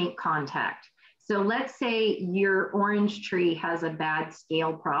have to make contact. So let's say your orange tree has a bad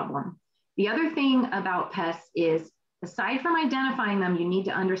scale problem. The other thing about pests is, aside from identifying them, you need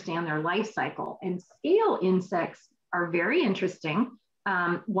to understand their life cycle. And scale insects are very interesting.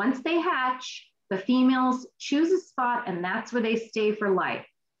 Once they hatch, the females choose a spot and that's where they stay for life.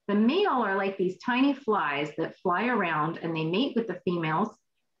 The male are like these tiny flies that fly around and they mate with the females.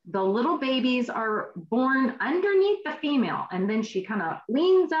 The little babies are born underneath the female, and then she kind of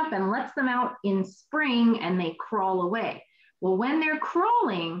leans up and lets them out in spring and they crawl away. Well, when they're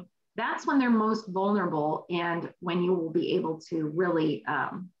crawling, that's when they're most vulnerable and when you will be able to really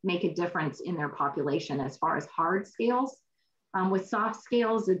make a difference in their population as far as hard scales. With soft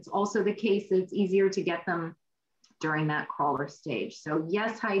scales, it's also the case that it's easier to get them during that crawler stage. So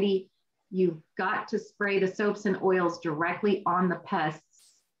yes, Heidi, you've got to spray the soaps and oils directly on the pests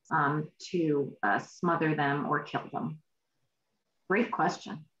to smother them or kill them. Great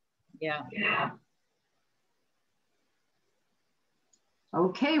question. Yeah.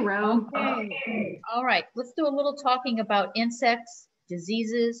 Okay, Ro. Okay. All right, let's do a little talking about insects,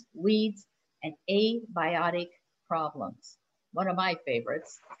 diseases, weeds, and abiotic problems. One of my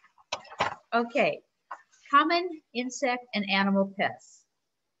favorites. Okay, common insect and animal pests.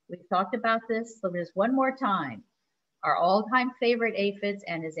 We've talked about this, so there's one more time. Our all-time favorite aphids,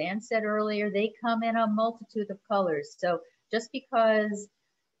 and as Ann said earlier, they come in a multitude of colors. So just because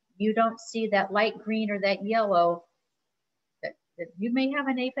you don't see that light green or that yellow, that you may have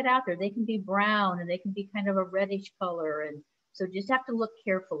an aphid out there. They can be brown and they can be kind of a reddish color. And so just have to look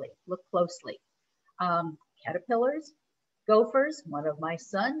carefully, look closely. Caterpillars, gophers, one of my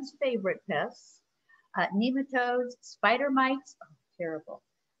son's favorite pests, nematodes, spider mites, oh, terrible,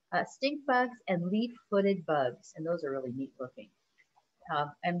 stink bugs, and leaf-footed bugs, and those are really neat looking.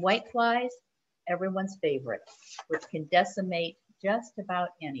 And whiteflies, everyone's favorite, which can decimate just about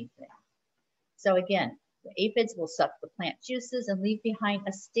anything. So again, the aphids will suck the plant juices and leave behind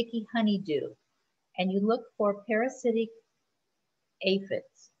a sticky honeydew. And you look for parasitic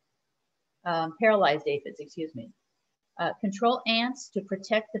aphids, paralyzed aphids, excuse me. Control ants to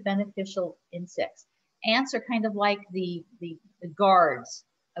protect the beneficial insects. Ants are kind of like the guards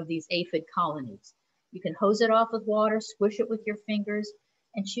of these aphid colonies. You can hose it off with water, squish it with your fingers,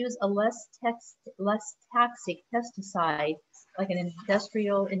 and choose a less toxic pesticide, like an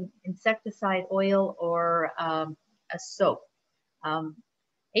industrial insecticide oil or a soap.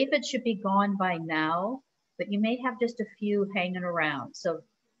 Aphids should be gone by now, but you may have just a few hanging around. So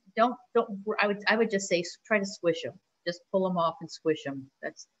I would just say try to squish them. Just pull them off and squish them.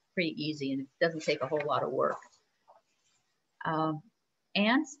 That's pretty easy and it doesn't take a whole lot of work.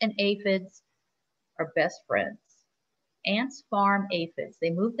 Ants and aphids are best friends. Ants farm aphids. They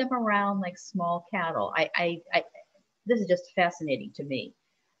move them around like small cattle. This is just fascinating to me.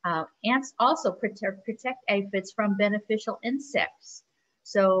 Ants also protect aphids from beneficial insects.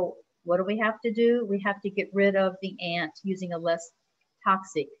 So what do we have to do? We have to get rid of the ant using a less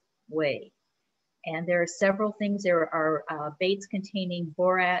toxic way. And there are several things. There are baits containing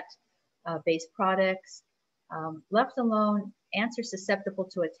borat-based products. Left alone, ants are susceptible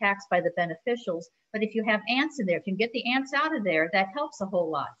to attacks by the beneficials. But if you have ants in there, if you can get the ants out of there, that helps a whole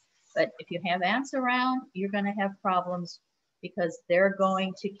lot. But if you have ants around, you're going to have problems because they're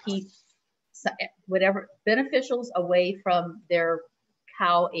going to keep whatever beneficials away from their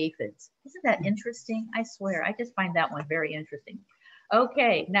cow aphids. Isn't that interesting? I swear, I just find that one very interesting.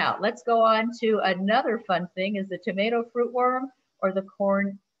 Okay, now let's go on to another fun thing, is the tomato fruitworm or the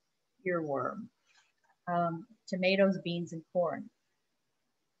corn earworm. Tomatoes, beans, and corn.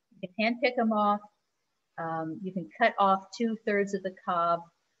 You can hand pick them off. You can cut off 2/3 of the cob.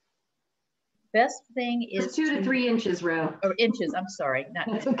 Best thing is just 2 to 3 inches, Ro. Or inches, I'm sorry.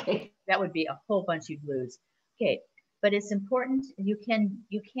 That's okay. That would be a whole bunch you'd lose. Okay, but it's important. You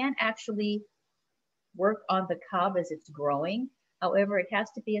can actually work on the cob as it's growing. However, it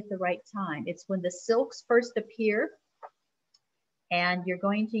has to be at the right time. It's when the silks first appear, and you're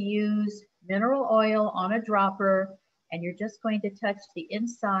going to use mineral oil on a dropper, and you're just going to touch the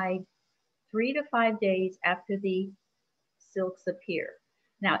inside 3 to 5 days after the silks appear.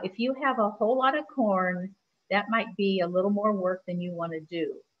 Now, if you have a whole lot of corn, that might be a little more work than you want to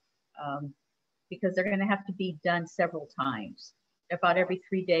do because they're going to have to be done several times. About every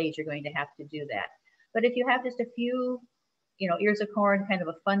 3 days, you're going to have to do that. But if you have just a few, ears of corn, kind of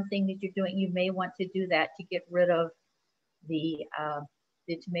a fun thing that you're doing, you may want to do that to get rid of the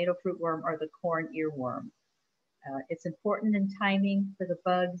tomato fruitworm or the corn earworm. It's important in timing for the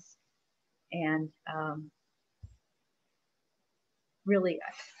bugs, and really,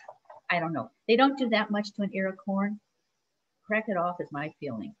 I don't know. They don't do that much to an ear of corn. Crack it off is my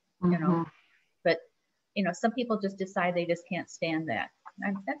feeling, But, some people just decide they just can't stand that.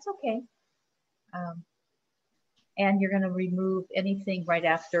 And that's okay. Um, and you're going to remove anything right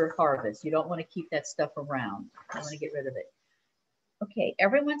after harvest. You don't want to keep that stuff around. You want to get rid of it. Okay,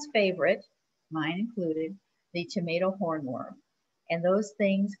 everyone's favorite, mine included, the tomato hornworm. And those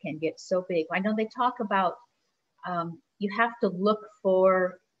things can get so big. I know they talk about you have to look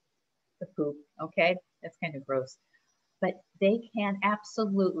for the poop, okay? That's kind of gross. But they can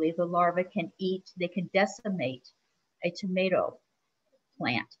absolutely, the larvae can eat, they can decimate a tomato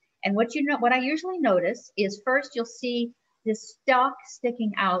plant. And what I usually notice is first you'll see this stalk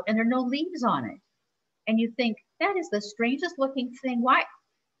sticking out and there are no leaves on it. And you think, that is the strangest looking thing. Why?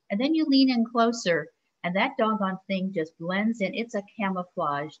 And then you lean in closer and that doggone thing just blends in. It's a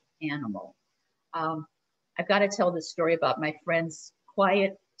camouflaged animal. I've got to tell this story about my friend's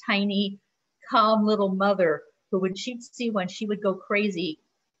quiet, tiny, calm little mother who, when she'd see one, she would go crazy,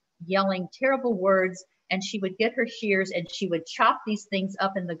 yelling terrible words, and she would get her shears and she would chop these things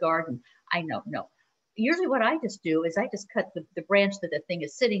up in the garden. I know, no. Usually what I just do is I just cut the branch that the thing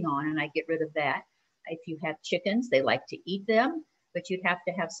is sitting on and I get rid of that. If you have chickens, they like to eat them, but you'd have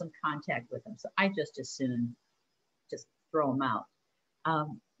to have some contact with them. So I just as soon just throw them out.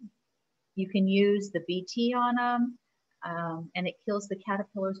 You can use the BT on them, and it kills the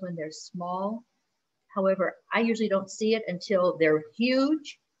caterpillars when they're small. However, I usually don't see it until they're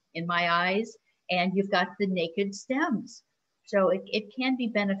huge in my eyes, and you've got the naked stems. So it can be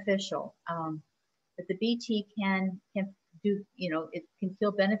beneficial. But the BT can do, it can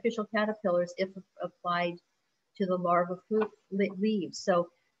kill beneficial caterpillars if applied to the larva fruit leaves. So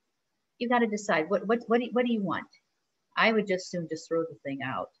you got to decide what do you want? I would just soon just throw the thing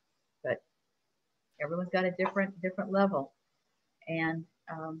out, but everyone's got a different level. And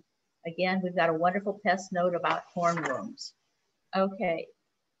again, we've got a wonderful pest note about hornworms. Okay,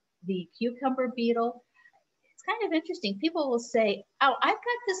 the cucumber beetle. It's kind of interesting. People will say, oh, I've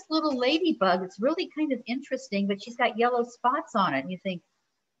got this little ladybug. It's really kind of interesting, but she's got yellow spots on it. And you think,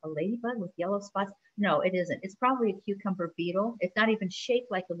 a ladybug with yellow spots? No, it isn't. It's probably a cucumber beetle. It's not even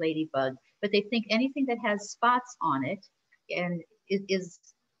shaped like a ladybug, but they think anything that has spots on it and is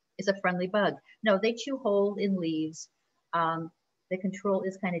a friendly bug. No, they chew holes in leaves. The control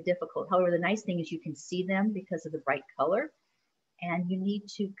is kind of difficult. However, the nice thing is you can see them because of the bright color, and you need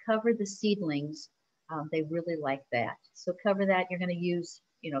to cover the seedlings. They really like that. So cover that. You're going to use,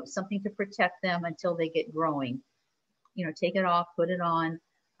 something to protect them until they get growing. Take it off, put it on.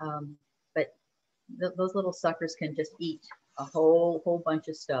 But those little suckers can just eat a whole bunch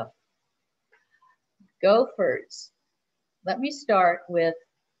of stuff. Gophers. Let me start with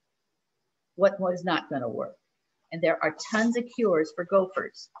what was not going to work. And there are tons of cures for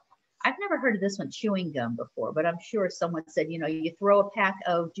gophers. I've never heard of this one, chewing gum, before, but I'm sure someone said, you throw a pack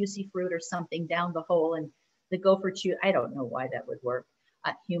of juicy fruit or something down the hole and the gopher chew. I don't know why that would work.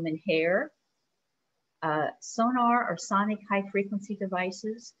 Human hair, sonar or sonic high frequency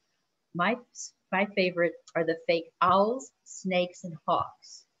devices. My favorite are the fake owls, snakes, and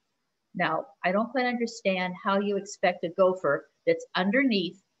hawks. Now, I don't quite understand how you expect a gopher that's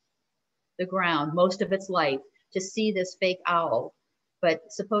underneath the ground most of its life to see this fake owl, but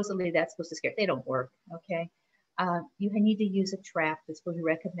supposedly that's supposed to scare. They don't work, okay? You need to use a trap that's will be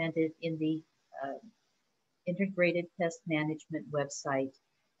recommended in the Integrated Pest Management website,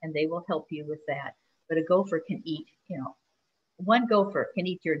 and they will help you with that. But a gopher can eat, one gopher can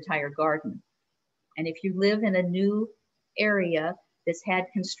eat your entire garden. And if you live in a new area that's had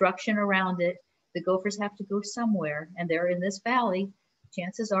construction around it, the gophers have to go somewhere, and they're in this valley.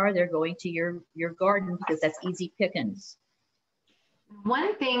 Chances are they're going to your garden because that's easy pickings.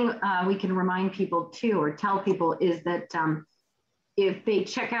 One thing we can remind people too, or tell people, is that if they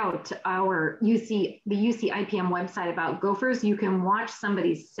check out the UC IPM website about gophers, you can watch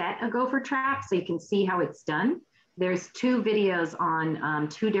somebody set a gopher trap so you can see how it's done. There's 2 videos on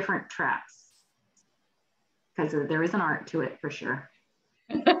 2 different traps because there is an art to it for sure.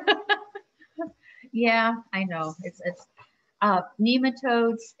 Yeah, I know. It's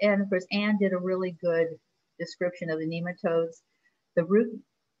nematodes, and of course Anne did a really good description of the nematodes. The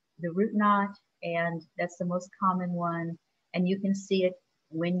root knot, and that's the most common one. And you can see it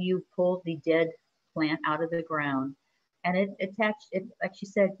when you pull the dead plant out of the ground. And it attached, like she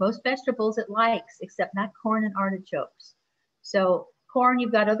said, most vegetables it likes, except not corn and artichokes. So corn,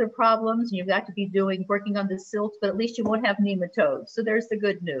 you've got other problems, and you've got to be working on the silts, but at least you won't have nematodes. So there's the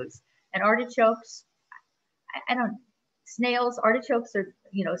good news. And artichokes, snails, artichokes are,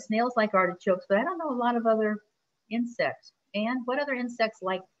 snails like artichokes, but I don't know a lot of other insects. And what other insects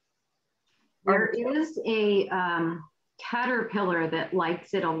like artichokes? There is a caterpillar that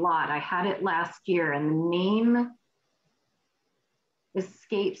likes it a lot. I had it last year, and the name,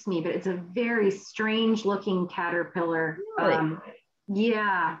 escapes me, but it's a very strange looking caterpillar. Really?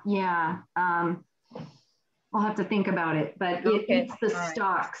 Yeah. I'll have to think about it, but it eats the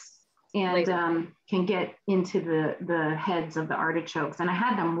stalks and can get into the heads of the artichokes. And I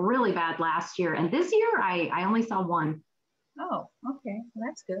had them really bad last year. And this year I only saw one. Oh, okay. Well,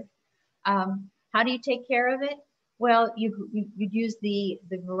 that's good. How do you take care of it? Well, you use the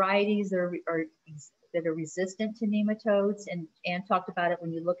varieties that are resistant to nematodes, and Anne talked about it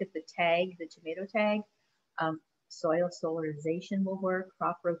when you look at the tag, the tomato tag. Soil solarization will work,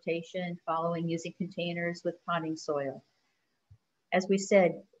 crop rotation, following using containers with potting soil. As we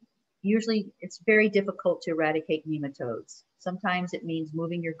said, usually it's very difficult to eradicate nematodes. Sometimes it means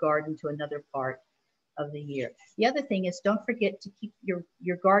moving your garden to another part of the year. The other thing is, don't forget to keep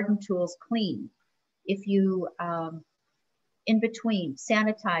your garden tools clean. If you, in between,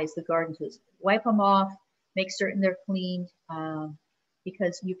 sanitize the garden tools, wipe them off, make certain they're cleaned,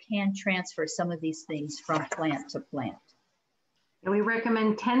 because you can transfer some of these things from plant to plant. And we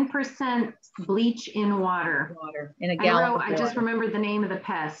recommend 10% bleach in water. In a gallon of water. I just remembered the name of the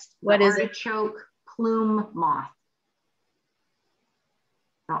pest. What is it? Artichoke plume moth.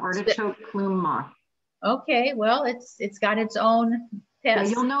 The artichoke plume moth. Okay, well, it's got its own pest.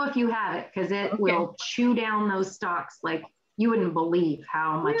 Yeah, you'll know if you have it, because it will chew down those stalks like you wouldn't believe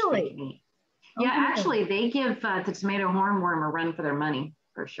how much they can eat. Yeah, actually, they give the tomato hornworm a run for their money,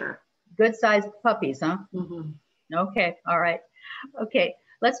 for sure. Good sized puppies, huh? Mm-hmm. Okay, all right. Okay,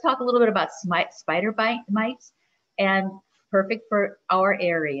 let's talk a little bit about spider mites, and perfect for our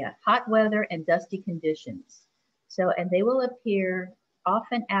area, hot weather and dusty conditions. So, and they will appear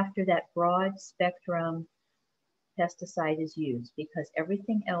often after that broad spectrum pesticide is used, because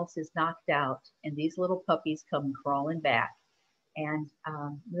everything else is knocked out and these little puppies come crawling back. And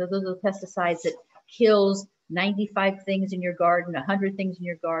those are the pesticides that kills 95 things in your garden, 100 things in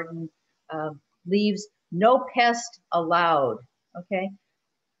your garden, leaves no pest allowed, okay?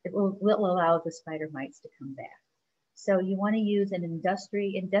 It will allow the spider mites to come back. So you want to use an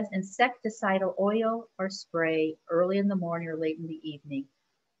insecticidal oil or spray early in the morning or late in the evening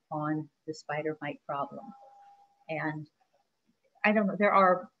on the spider mite problem. And I don't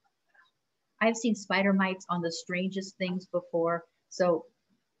know, I've seen spider mites on the strangest things before. So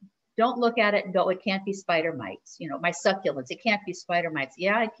don't look at it and go, it can't be spider mites. You know, my succulents, it can't be spider mites.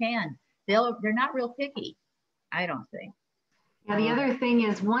 Yeah, it can. They're not real picky, I don't think. Yeah, the other thing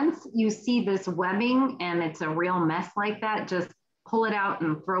is, once you see this webbing and it's a real mess like that, just pull it out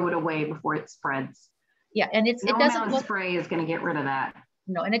and throw it away before it spreads. Yeah, and it doesn't look, spray is going to get rid of that.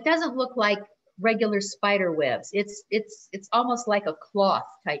 No, and it doesn't look like regular spider webs. It's almost like a cloth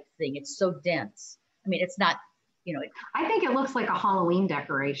type thing. It's so dense. I mean, it's not, you know. I think it looks like a Halloween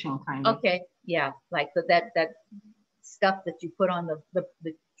decoration kind of. Okay, yeah, like that stuff that you put on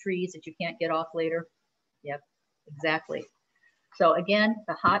the trees that you can't get off later. Yep, exactly. So again,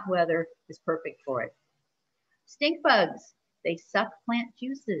 the hot weather is perfect for it. Stink bugs, they suck plant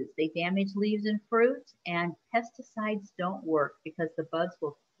juices, they damage leaves and fruit, and pesticides don't work because the bugs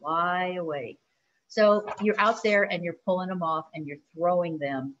will fly away. So you're out there and you're pulling them off and you're throwing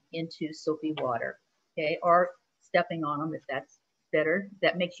them into soapy water, okay? Or stepping on them if that's better,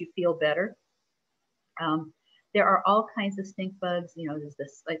 that makes you feel better. There are all kinds of stink bugs. You know, there's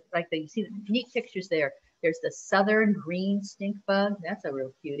this, you see the neat pictures there. There's the southern green stink bug. That's a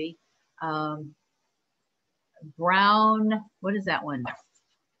real cutie. Brown, what is that one?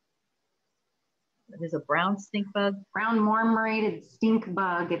 There's a brown stink bug. Brown marmorated stink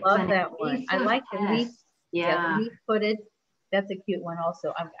bug. It's love that one. I like the leaf. Yeah, the leaf footed. That's a cute one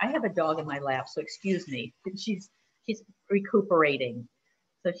also. I have a dog in my lap, so excuse me. She's recuperating.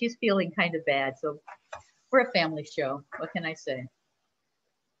 So she's feeling kind of bad. So we're a family show. What can I say?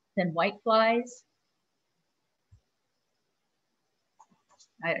 Then white flies.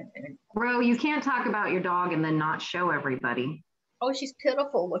 Bro, you can't talk about your dog and then not show everybody. Oh, she's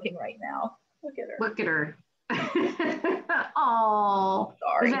pitiful looking right now. Look at her. Look at her. Oh,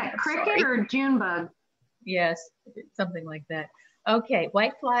 sorry. Is that cricket or June bug? Yes, something like that. Okay,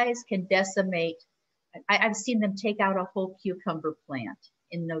 white flies can decimate. I've seen them take out a whole cucumber plant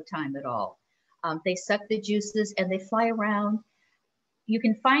in no time at all. They suck the juices and they fly around. You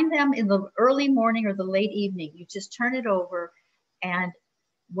can find them in the early morning or the late evening. You just turn it over, and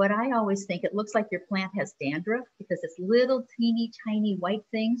what I always think, it looks like your plant has dandruff because it's little teeny tiny white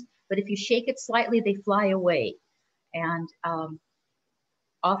things, but if you shake it slightly, they fly away. And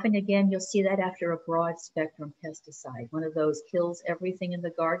often again, you'll see that after a broad spectrum pesticide. One of those kills everything in the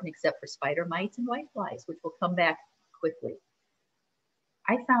garden except for spider mites and whiteflies, which will come back quickly.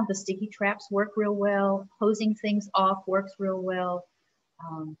 I found the sticky traps work real well. Hosing things off works real well.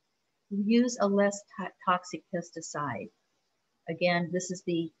 use a less toxic pesticide. Again, this is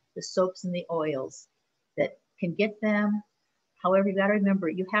the soaps and the oils that can get them. However, you got to remember,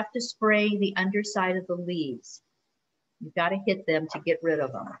 you have to spray the underside of the leaves. You've got to hit them to get rid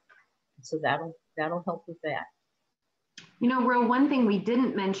of them. So that'll help with that. You know, Ro, one thing we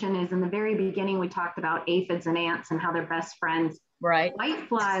didn't mention is in the very beginning, we talked about aphids and ants and how they're best friends. Right.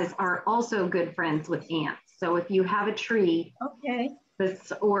 Whiteflies are also good friends with ants. So if you have a tree, okay,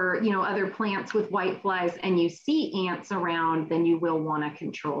 or other plants with whiteflies and you see ants around, then you will want to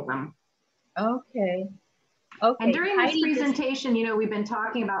control them. Okay. Okay. And during this presentation, we've been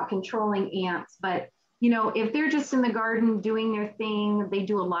talking about controlling ants, but if they're just in the garden doing their thing, they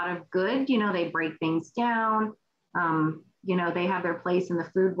do a lot of good. They break things down. They have their place in the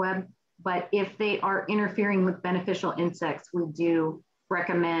food web. But if they are interfering with beneficial insects, we do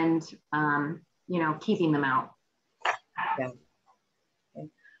recommend, keeping them out. Yeah. Okay.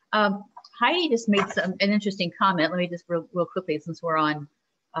 Heidi just made an interesting comment. Let me just real quickly, since we're on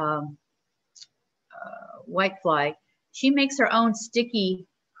whitefly. She makes her own sticky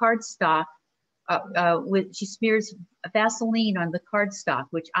cardstock. She smears Vaseline on the cardstock,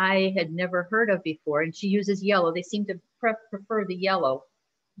 which I had never heard of before, and she uses yellow. They seem to prefer the yellow,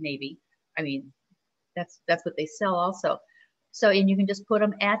 maybe. I mean, that's what they sell also. So, and you can just put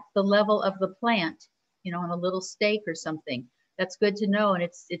them at the level of the plant, on a little stake or something. That's good to know, and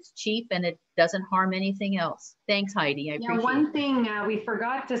it's cheap and it doesn't harm anything else. Thanks, Heidi. I appreciate it. One thing we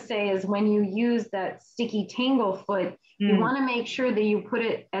forgot to say is when you use that sticky tanglefoot, you want to make sure that you put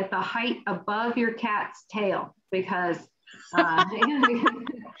it at the height above your cat's tail, because there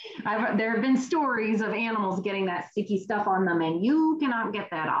have been stories of animals getting that sticky stuff on them, and you cannot get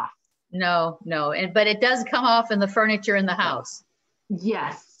that off. No, but it does come off in the furniture in the house.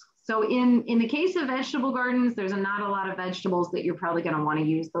 Yes. So in the case of vegetable gardens, there's not a lot of vegetables that you're probably going to want to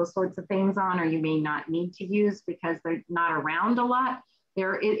use those sorts of things on, or you may not need to use because they're not around a lot.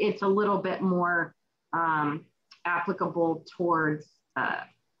 It's a little bit more applicable towards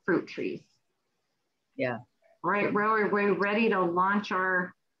fruit trees. Yeah. All right, Ro, are we ready to launch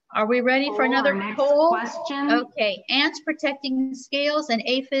our Are we ready for another poll? Question? Okay. Ants protecting scales and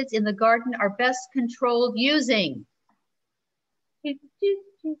aphids in the garden are best controlled using.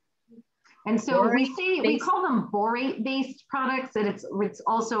 And so we call them borate-based products, and it's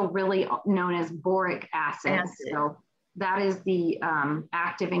also really known as boric acid. So that is the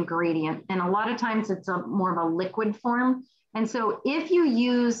active ingredient. And a lot of times it's more of a liquid form. And so if you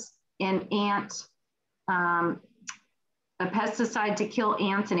use an ant, a pesticide to kill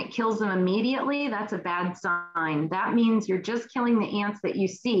ants and it kills them immediately, that's a bad sign. That means you're just killing the ants that you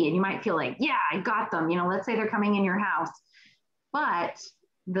see. And you might feel like, yeah, I got them. Let's say they're coming in your house. But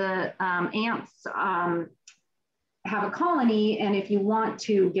the ants have a colony, and if you want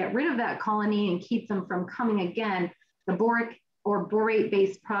to get rid of that colony and keep them from coming again, the boric or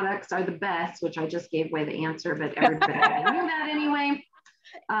borate-based products are the best, which I just gave away the answer, but everybody knew that anyway.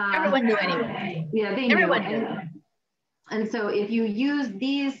 Everyone knew anyway. Yeah, they knew. And so if you use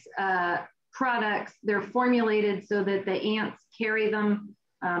these products, they're formulated so that the ants carry them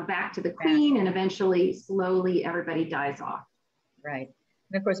back to the queen, and eventually, slowly, everybody dies off. Right.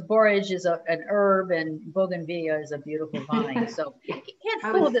 And of course, borage is an herb, and bougainvillea is a beautiful vine. So you can't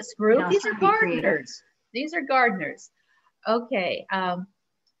fool this group. These are gardeners. These are gardeners. Okay.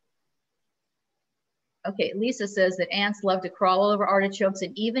 Okay. Lisa says that ants love to crawl all over artichokes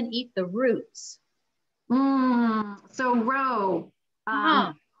and even eat the roots. So Ro,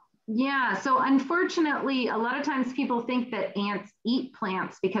 yeah. So unfortunately, a lot of times people think that ants eat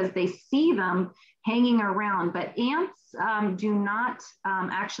plants because they see them hanging around, but ants do not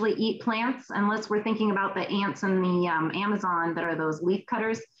actually eat plants unless we're thinking about the ants in the Amazon that are those leaf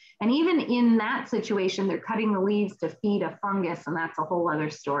cutters. And even in that situation, they're cutting the leaves to feed a fungus, and that's a whole other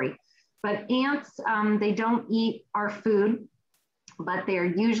story. But ants, they don't eat our food, but they're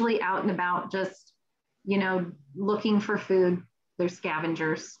usually out and about just, looking for food. They're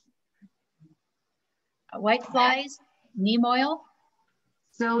scavengers. Whiteflies, neem oil?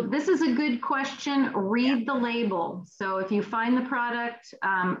 So this is a good question. Read the label. So if you find the product,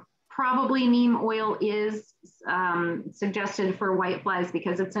 probably neem oil is suggested for whiteflies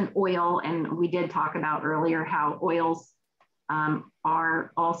because it's an oil. And we did talk about earlier how oils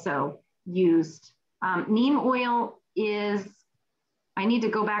are also used. Neem oil is, I need to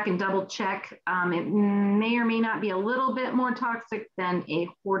go back and double check. It may or may not be a little bit more toxic than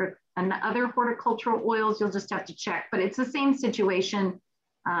other horticultural oils. You'll just have to check, but it's the same situation.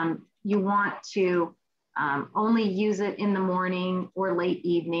 You want to only use it in the morning or late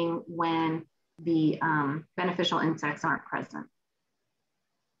evening when the beneficial insects aren't present.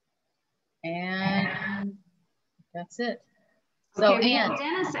 And that's it. So, okay, well,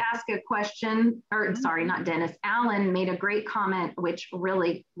 Dennis asked a question, or sorry, not Dennis, Alan made a great comment, which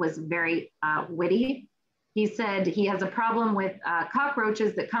really was very witty. He said he has a problem with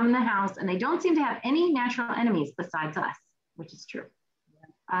cockroaches that come in the house and they don't seem to have any natural enemies besides us, which is true.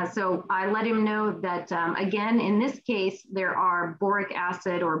 So I let him know that, again, in this case, there are boric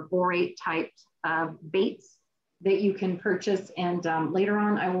acid or borate type baits that you can purchase. And later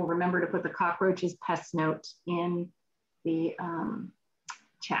on, I will remember to put the cockroaches pest note in the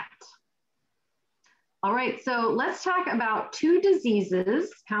chat. All right, so let's talk about two diseases.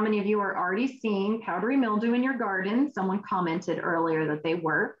 How many of you are already seeing powdery mildew in your garden? Someone commented earlier that they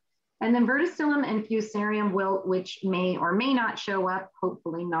were. And then verticillium and fusarium wilt, which may or may not show up,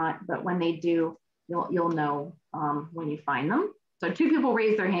 hopefully not, but when they do, you'll know when you find them. So 2 people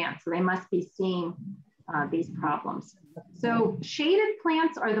raised their hands, so they must be seeing these problems. So shaded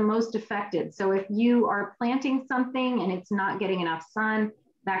plants are the most affected. So if you are planting something and it's not getting enough sun,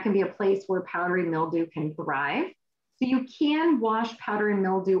 that can be a place where powdery mildew can thrive. So you can wash powdery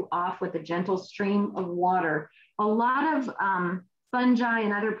mildew off with a gentle stream of water. A lot of fungi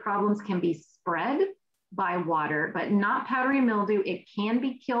and other problems can be spread by water, but not powdery mildew. It can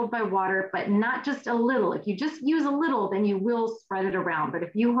be killed by water, but not just a little. If you just use a little, then you will spread it around. But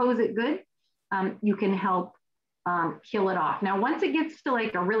if you hose it good, you can help kill it off. Now, once it gets to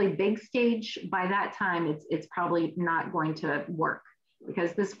like a really big stage, by that time, it's probably not going to work,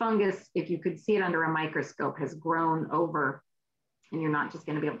 because this fungus, if you could see it under a microscope, has grown over and you're not just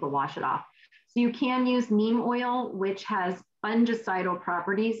going to be able to wash it off. So you can use neem oil, which has fungicidal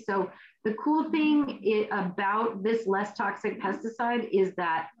properties. So the cool thing about this less toxic pesticide is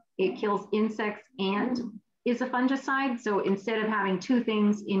that it kills insects and is a fungicide. So instead of having 2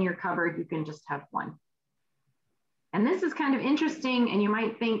 things in your cupboard, you can just have 1. And this is kind of interesting. And you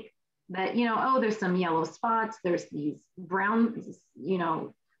might think that, you know, oh, there's some yellow spots. There's these brown, you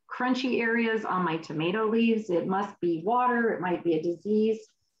know, crunchy areas on my tomato leaves. It must be water. It might be a disease.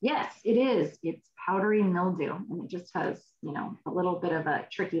 Yes, it is. It's powdery mildew. And it just has, you know, a little bit of a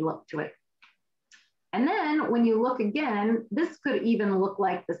tricky look to it. And then when you look again, this could even look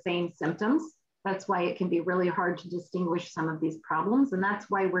like the same symptoms. That's why it can be really hard to distinguish some of these problems. And that's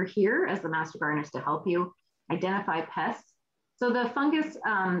why we're here as the Master Gardeners to help you identify pests. So the fungus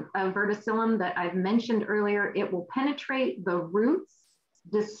of verticillium that I've mentioned earlier, it will penetrate the roots,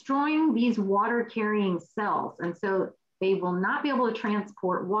 destroying these water-carrying cells. And so they will not be able to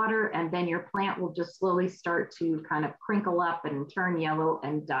transport water, and then your plant will just slowly start to kind of crinkle up and turn yellow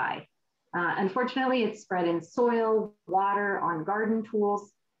and die. Unfortunately, it's spread in soil, water, on garden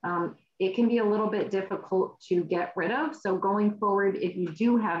tools. It can be a little bit difficult to get rid of. So going forward, if you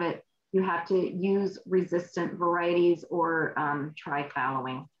do have it, you have to use resistant varieties or try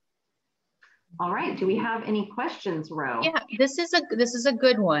fallowing. All right, do we have any questions, Ro? Yeah, this is a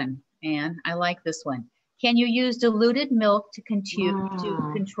good one, Anne. I like this one. Can you use diluted milk to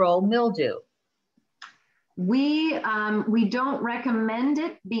control mildew? We don't recommend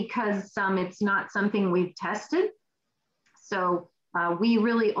it because it's not something we've tested. So we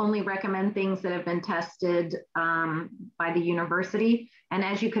really only recommend things that have been tested by the university. And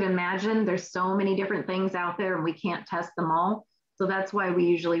as you could imagine, there's so many different things out there and we can't test them all. So that's why we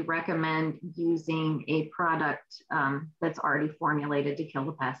usually recommend using a product that's already formulated to kill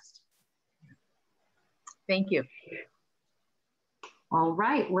the pest. Thank you. All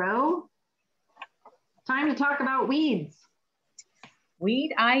right, Ro. Time to talk about weeds.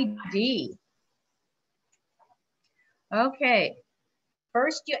 Weed ID. Okay.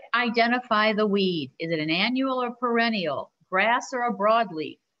 First, you identify the weed. Is it an annual or perennial, grass or a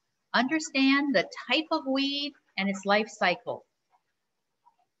broadleaf? Understand the type of weed and its life cycle.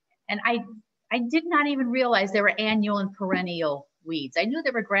 And I did not even realize there were annual and perennial weeds. I knew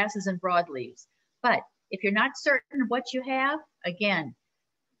there were grasses and broadleaves, but if you're not certain of what you have, again,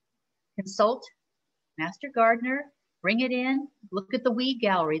 consult Master Gardener, bring it in, look at the weed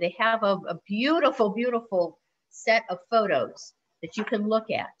gallery. They have a beautiful, beautiful set of photos that you can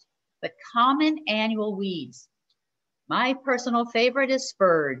look at. But common annual weeds. My personal favorite is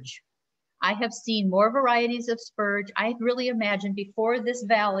spurge. I have seen more varieties of spurge. I really imagined before this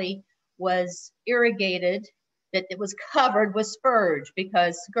valley was irrigated that it was covered with spurge,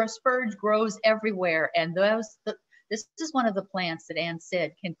 because spurge grows everywhere. And this is one of the plants that Anne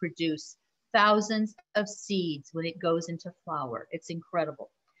said can produce thousands of seeds when it goes into flower. It's incredible.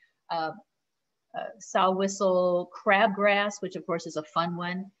 Sow whistle crabgrass, which of course is a fun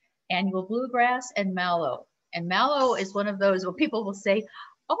one, annual bluegrass, and mallow. And mallow is one of those where people will say,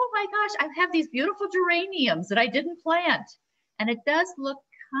 oh my gosh, I have these beautiful geraniums that I didn't plant. And it does look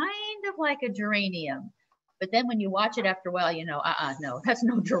kind of like a geranium. But then when you watch it after a while, you know, no, that's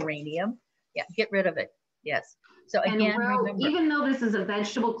no geranium. Yeah, get rid of it. Yes. So again, remember, even though this is a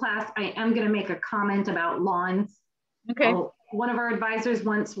vegetable class, I am going to make a comment about lawns. Okay. One of our advisors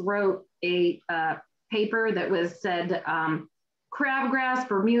once wrote a paper that was said crabgrass,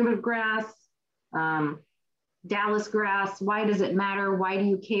 Bermuda grass, Dallas grass. Why does it matter? Why do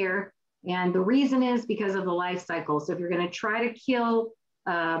you care? And the reason is because of the life cycle. So if you're going to try to kill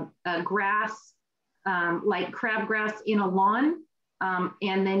a grass like crabgrass in a lawn,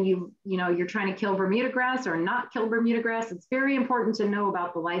 and then you're trying to kill Bermuda grass or not kill Bermuda grass, it's very important to know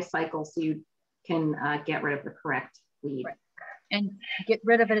about the life cycle so you can get rid of the correct weed. Right. And get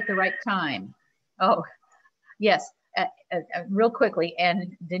rid of it at the right time. Oh, yes. Real quickly,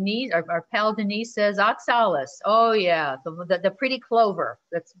 and Denise, our pal Denise says oxalis. Oh yeah, the pretty clover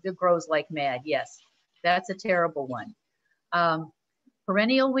that grows like mad. Yes, that's a terrible one.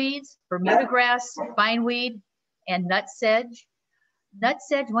 Perennial weeds, Bermuda grass, bindweed, and nutsedge.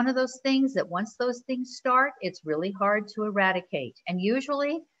 Nutsedge, one of those things that once those things start, it's really hard to eradicate. And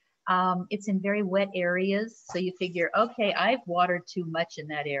usually it's in very wet areas. So you figure, okay, I've watered too much in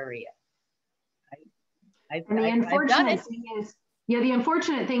that area. The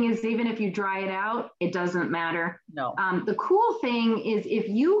unfortunate thing is even if you dry it out, it doesn't matter. No. The cool thing is if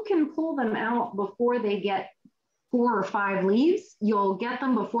you can pull them out before they get 4 or 5 leaves, you'll get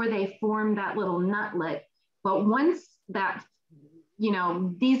them before they form that little nutlet. But once that,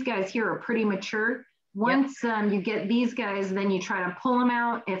 these guys here are pretty mature. Once you get these guys, then you try to pull them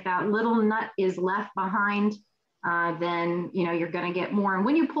out. If that little nut is left behind, then you're going to get more. And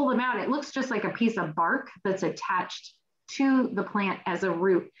when you pull them out, it looks just like a piece of bark that's attached to the plant as a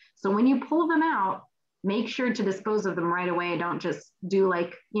root. So when you pull them out, make sure to dispose of them right away. Don't just do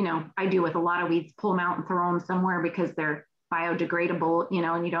like, I do with a lot of weeds, pull them out and throw them somewhere because they're biodegradable,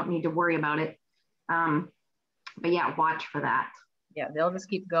 and you don't need to worry about it. But yeah, watch for that. Yeah, they'll just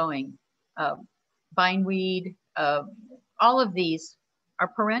keep going. Bindweed, all of these are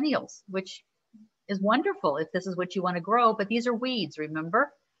perennials, which is wonderful if this is what you want to grow, but these are weeds, remember?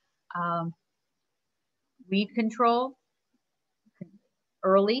 Weed control,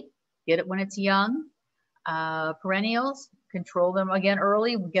 early, get it when it's young. Perennials, control them again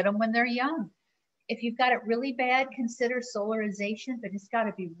early, get them when they're young. If you've got it really bad, consider solarization, but it's got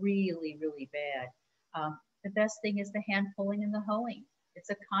to be really, really bad. The best thing is the hand pulling and the hoeing. It's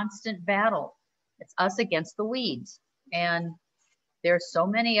a constant battle. It's us against the weeds. And there's so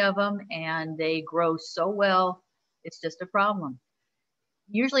many of them and they grow so well, it's just a problem.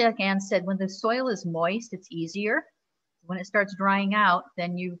 Usually, like Ann said, when the soil is moist, it's easier. When it starts drying out,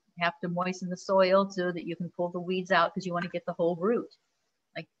 then you have to moisten the soil so that you can pull the weeds out because you want to get the whole root.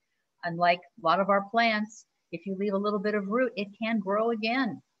 Unlike a lot of our plants, if you leave a little bit of root, it can grow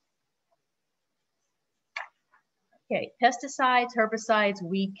again. Okay, pesticides, herbicides,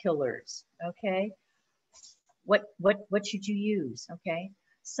 weed killers, okay? What should you use, okay?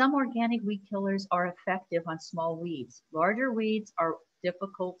 Some organic weed killers are effective on small weeds. Larger weeds are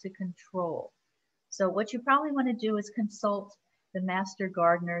difficult to control. So what you probably want to do is consult the master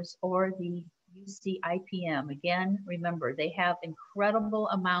gardeners or the UC IPM. Again, remember, they have incredible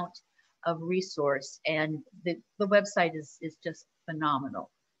amount of resource and the website is just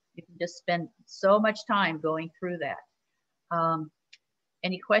phenomenal. You can just spend so much time going through that.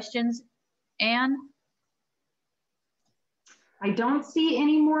 Any questions, Anne? I don't see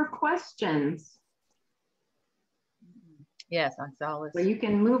any more questions. Yes, oxalis. So you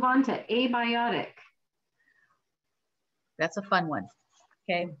can move on to abiotic. That's a fun one.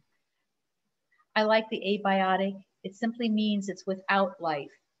 Okay. I like the abiotic. It simply means it's without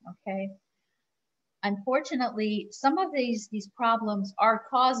life. Okay. Unfortunately, some of these problems are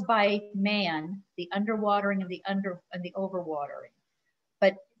caused by man, the underwatering and the overwatering,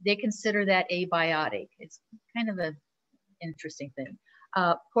 but they consider that abiotic. It's kind of an interesting thing.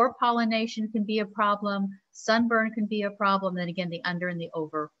 Poor pollination can be a problem. Sunburn can be a problem. Then again, the under and the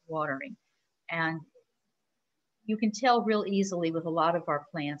overwatering. And you can tell real easily with a lot of our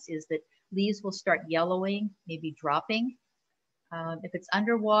plants is that leaves will start yellowing, maybe dropping. If it's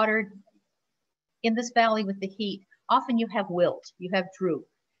underwatered, in this valley with the heat, often you have wilt, you have droop.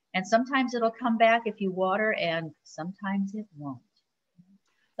 And sometimes it'll come back if you water and sometimes it won't.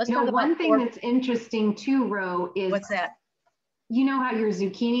 Let's talk about one thing that's interesting too, Ro, is what's that? You know how your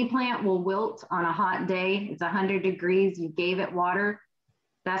zucchini plant will wilt on a hot day? It's 100 degrees, you gave it water.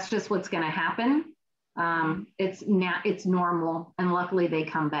 That's just what's gonna happen. It's normal, and luckily they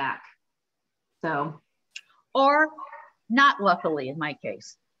come back. So. Or not luckily in my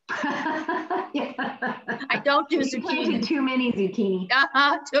case. Yeah. I don't do You zucchini. planted too many zucchini.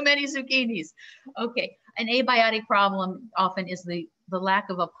 Too many zucchinis. Okay, an abiotic problem often is the lack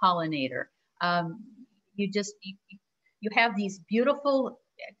of a pollinator. You have these beautiful,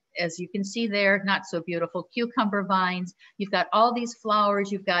 as you can see there, not so beautiful cucumber vines. You've got all these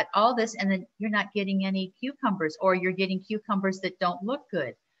flowers, you've got all this, and then you're not getting any cucumbers, or you're getting cucumbers that don't look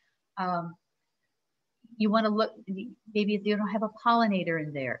good. You want to look, maybe you don't have a pollinator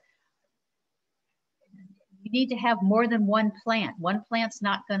in there. You need to have more than one plant. One plant's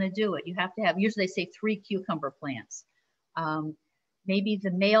not going to do it. You have to have, usually they say 3 cucumber plants. Maybe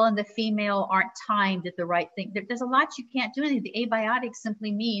the male and the female aren't timed at the right thing. There's a lot you can't do. The abiotic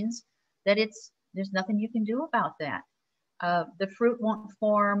simply means that there's nothing you can do about that. The fruit won't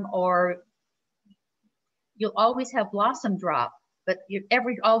form, or you'll always have blossom drop, but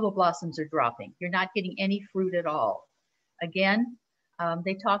all the blossoms are dropping. You're not getting any fruit at all. Again,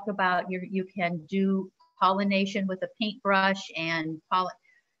 they talk about you can do pollination with a paintbrush and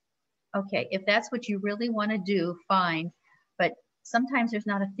okay, if that's what you really want to do, fine. But sometimes there's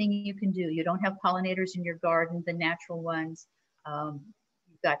not a thing you can do. You don't have pollinators in your garden, the natural ones.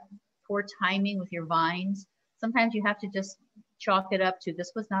 You've got poor timing with your vines. Sometimes you have to just chalk it up to,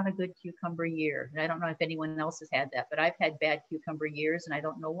 this was not a good cucumber year. And I don't know if anyone else has had that, but I've had bad cucumber years and I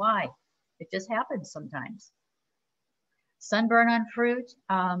don't know why. It just happens sometimes. Sunburn on fruit.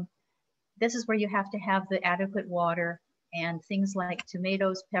 This is where you have to have the adequate water, and things like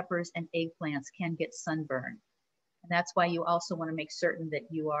tomatoes, peppers, and eggplants can get sunburn. And that's why you also want to make certain that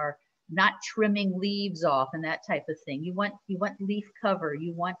you are not trimming leaves off and that type of thing. You want leaf cover.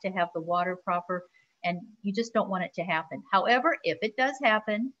 You want to have the water proper, and you just don't want it to happen. However, if it does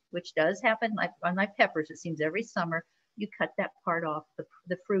happen, which does happen, like on my peppers, it seems every summer, you cut that part off.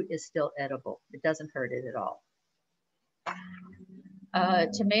 The fruit is still edible. It doesn't hurt it at all.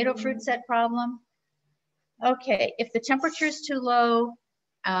 Tomato fruit set problem. Okay, if the temperature is too low,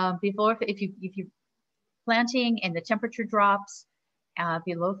 if you're planting and the temperature drops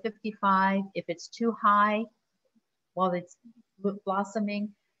below 55, if it's too high while it's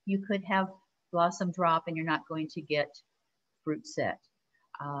blossoming, you could have blossom drop and you're not going to get fruit set.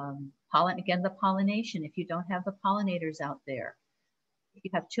 Again, the pollination, if you don't have the pollinators out there. If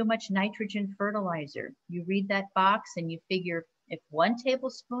you have too much nitrogen fertilizer, you read that box and you figure, if 1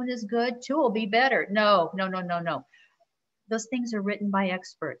 tablespoon is good, 2 will be better. No. Those things are written by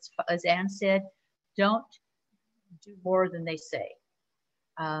experts. As Anne said, don't do more than they say.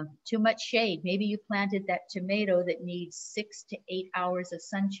 Too much shade. Maybe you planted that tomato that needs 6 to 8 hours of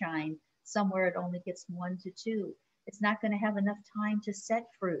sunshine. Somewhere it only gets 1 to 2. It's not going to have enough time to set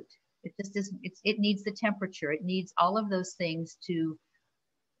fruit. It just isn't. It needs the temperature. It needs all of those things to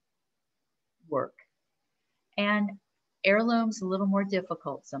work. And heirlooms a little more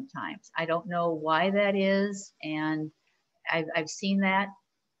difficult sometimes. I don't know why that is, and I've seen that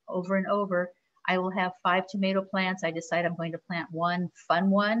over and over. I will have 5 tomato plants. I decide I'm going to plant one fun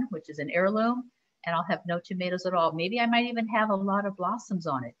one, which is an heirloom, and I'll have no tomatoes at all. Maybe I might even have a lot of blossoms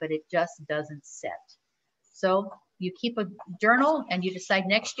on it, but it just doesn't set. So you keep a journal and you decide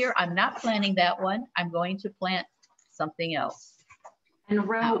next year, I'm not planting that one. I'm going to plant something else. And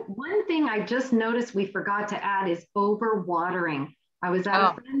Ro, one thing I just noticed we forgot to add is overwatering. I was at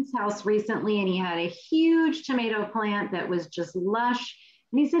a friend's house recently and he had a huge tomato plant that was just lush.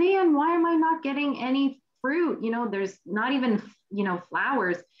 And he said, Ann, why am I not getting any fruit? You know, there's not even,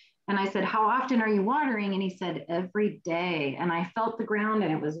 flowers. And I said, how often are you watering? And he said, every day. And I felt the ground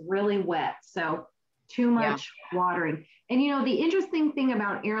and it was really wet. So too much watering. And, the interesting thing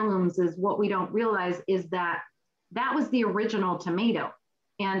about heirlooms is what we don't realize is that was the original tomato.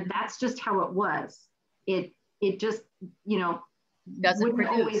 And that's just how it was. It just, wouldn't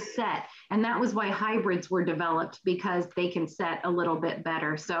always set. And that was why hybrids were developed, because they can set a little bit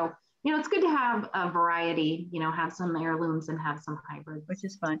better. So, it's good to have a variety, have some heirlooms and have some hybrids. Which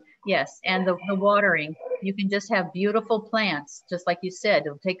is fun. Yes. And the watering, you can just have beautiful plants, just like you said,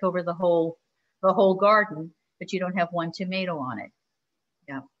 it'll take over the whole garden, but you don't have one tomato on it.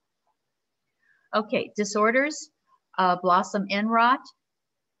 Yeah. Okay. Disorders, blossom end rot,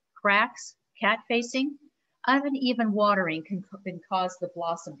 cracks, cat facing, uneven watering can cause the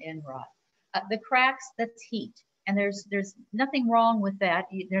blossom end rot. The cracks, that's heat. And there's nothing wrong with that.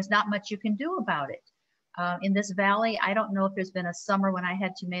 There's not much you can do about it. In this valley, I don't know if there's been a summer when I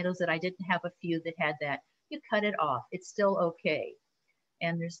had tomatoes that I didn't have a few that had that. You cut it off. It's still okay.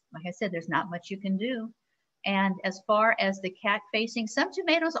 And like I said, there's not much you can do. And as far as the cat facing, some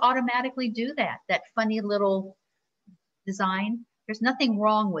tomatoes automatically do that funny little design. There's nothing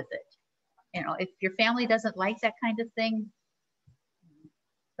wrong with it. If your family doesn't like that kind of thing,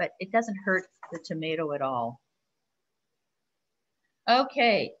 but it doesn't hurt the tomato at all.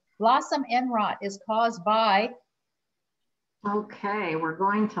 Okay, blossom end rot is caused by. Okay, we're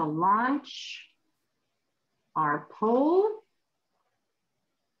going to launch our poll.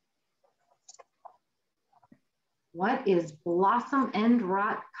 What is blossom end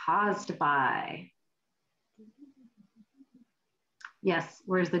rot caused by? Yes,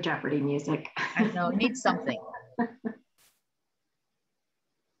 where's the Jeopardy music? I know, it needs something.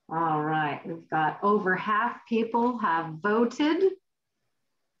 All right, we've got over half people have voted.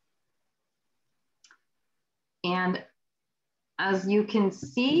 And as you can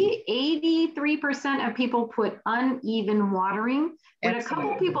see, 83% of people put uneven watering, but a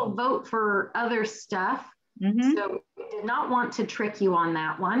couple people vote for other stuff. So we did not want to trick you on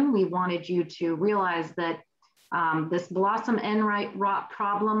that one. We wanted you to realize that this blossom end rot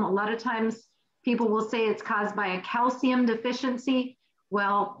problem, a lot of times people will say it's caused by a calcium deficiency.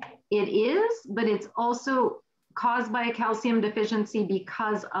 Well, it is, but it's also caused by a calcium deficiency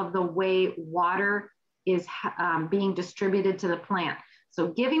because of the way water is being distributed to the plant. So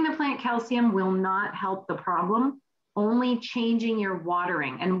giving the plant calcium will not help the problem, only changing your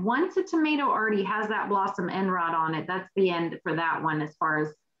watering. And once a tomato already has that blossom end rot on it, that's the end for that one as far as,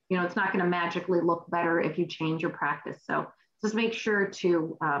 you know, it's not going to magically look better if you change your practice. So just make sure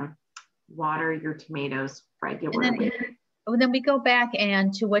to water your tomatoes regularly. And then we go back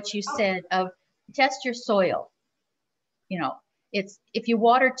and to what you said of test your soil. You know, it's if you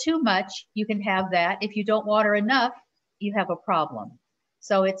water too much, you can have that. If you don't water enough, you have a problem.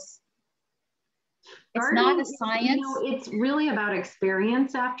 So it's not a science. You know, it's really about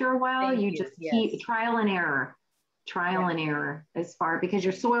experience after a while. You just keep trial and error as far, because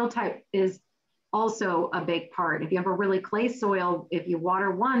your soil type is also a big part. If you have a really clay soil, if you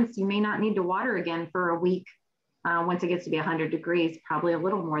water once, you may not need to water again for a week. Once it gets to be 100 degrees, probably a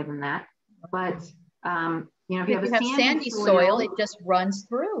little more than that. But you know, if you have sandy soil, it just runs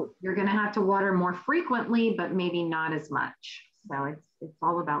through. You're going to have to water more frequently, but maybe not as much. So it's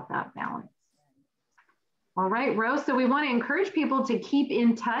all about that balance. All right, Rose. So we want to encourage people to keep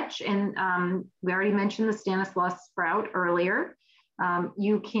in touch. And we already mentioned the Stanislaus sprout earlier.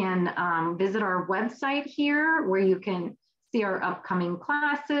 You can visit our website here where you can see our upcoming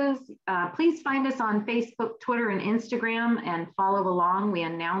classes. Please find us on Facebook, Twitter, and Instagram and follow along. We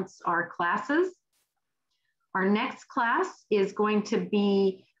announce our classes. Our next class is going to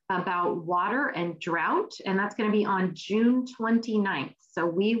be about water and drought, and that's going to be on June 29th. So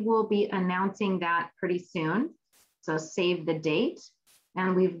we will be announcing that pretty soon. So save the date.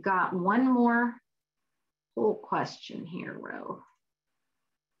 And we've got one more poll question here, Ro.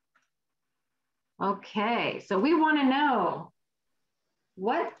 Okay, so we want to know,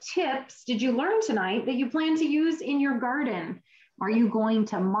 what tips did you learn tonight that you plan to use in your garden? Are you going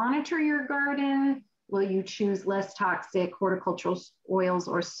to monitor your garden? Will you choose less toxic horticultural oils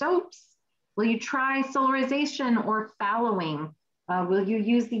or soaps? Will you try solarization or fallowing? Will you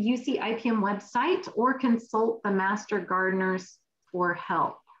use the UC IPM website or consult the master gardeners for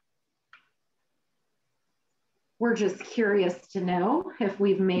help? We're just curious to know if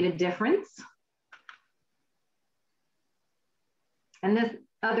we've made a difference. And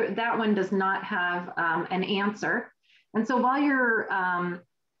that one does not have an answer. And so while you're,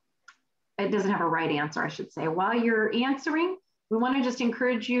 it doesn't have a right answer, I should say. While you're answering, we want to just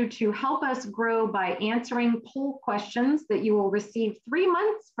encourage you to help us grow by answering poll questions that you will receive 3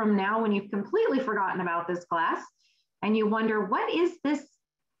 months from now when you've completely forgotten about this class. And you wonder, what is this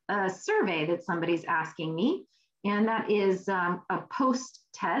survey that somebody's asking me? And that is a post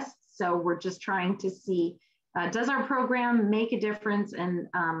test. So we're just trying to see, does our program make a difference? And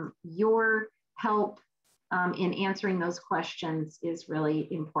your help in answering those questions is really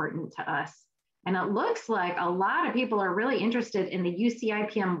important to us. And it looks like a lot of people are really interested in the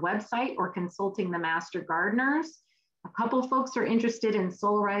UCIPM website or consulting the master gardeners. A couple of folks are interested in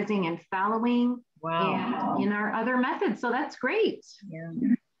solarizing and fallowing. Wow. And in our other methods. So that's great.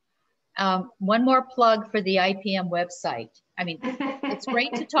 Yeah. One more plug for the IPM website. I mean, it's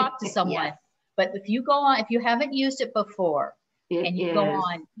great to talk to someone, yes. But if you go on, if you haven't used it before and you go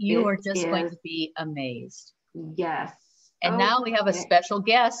on, you are just going to be amazed. Yes. And now we have a special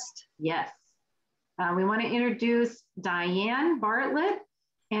guest. Yes. We want to introduce Diane Bartlett.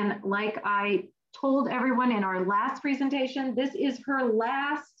 And like I told everyone in our last presentation, this is her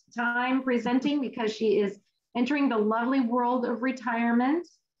last time presenting because she is entering the lovely world of retirement,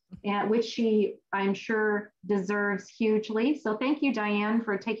 which she, I'm sure, deserves hugely. So thank you, Diane,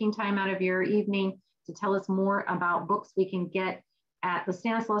 for taking time out of your evening to tell us more about books we can get at the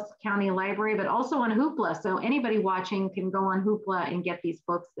Stanislaus County Library, but also on Hoopla. So anybody watching can go on Hoopla and get these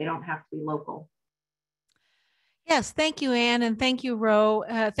books. They don't have to be local. Yes, thank you, Anne, and thank you, Ro.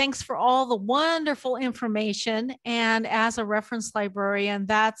 Thanks for all the wonderful information. And as a reference librarian,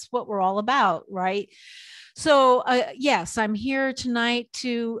 that's what we're all about, right? So yes, I'm here tonight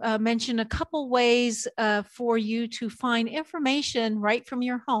to mention a couple ways for you to find information right from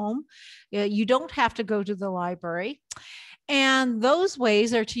your home. You don't have to go to the library. And those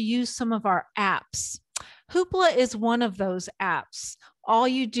ways are to use some of our apps. Hoopla is one of those apps. All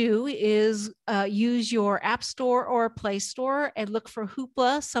you do is use your App Store or Play Store and look for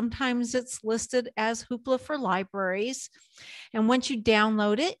Hoopla. Sometimes it's listed as Hoopla for libraries. And once you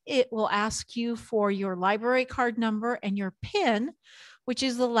download it, it will ask you for your library card number and your PIN, which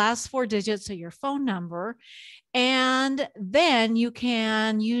is the last 4 digits of your phone number. And then you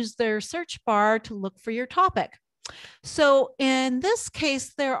can use their search bar to look for your topic. So in this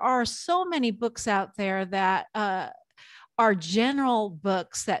case, there are so many books out there that are general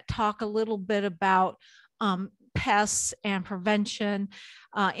books that talk a little bit about pests and prevention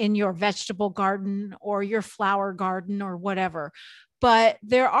in your vegetable garden or your flower garden or whatever. But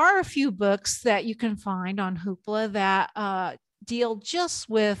there are a few books that you can find on Hoopla that deal just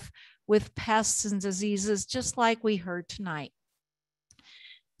with pests and diseases, just like we heard tonight.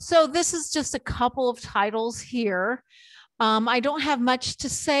 So this is just a couple of titles here. I don't have much to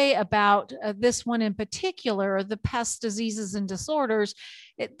say about this one in particular, the pests, diseases, and disorders.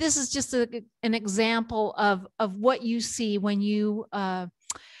 This is just an example of what you see when you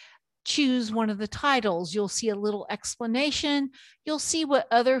choose one of the titles. You'll see a little explanation. You'll see what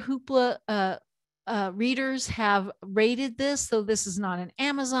other Hoopla readers have rated this. So this is not an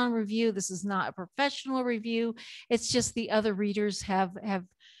Amazon review. This is not a professional review. It's just the other readers have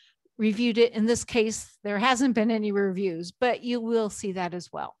reviewed it. In this case, there hasn't been any reviews, but you will see that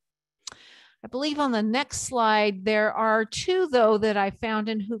as well. I believe on the next slide, there are 2, though, that I found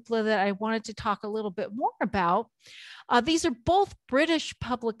in Hoopla that I wanted to talk a little bit more about. These are both British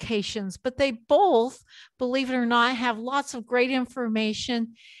publications, but they both, believe it or not, have lots of great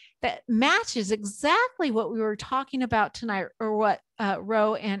information that matches exactly what we were talking about tonight, or what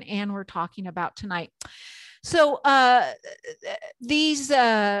Ro and Anne were talking about tonight. So these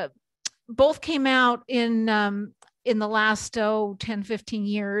both came out in the last 10, 15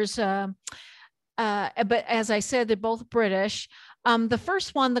 years. But as I said, they're both British. The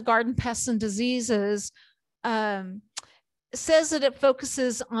first one, The Garden Pests and Diseases, says that it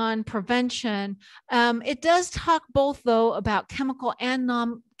focuses on prevention. It does talk both, though, about chemical and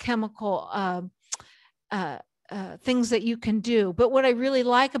non-chemical things that you can do. But what I really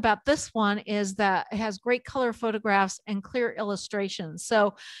like about this one is that it has great color photographs and clear illustrations.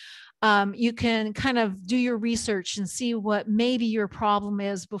 So you can kind of do your research and see what maybe your problem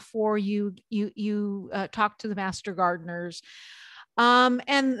is before you talk to the master gardeners. And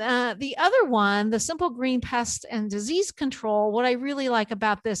the other one, the Simple Green Pest and Disease Control, what I really like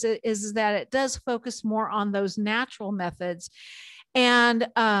about this is that it does focus more on those natural methods. And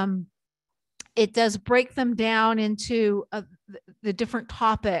it does break them down into the different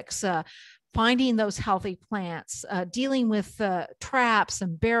topics, finding those healthy plants, dealing with traps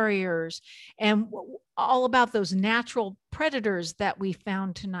and barriers, and all about those natural predators that we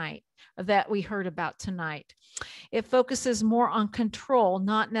found tonight, that we heard about tonight. It focuses more on control,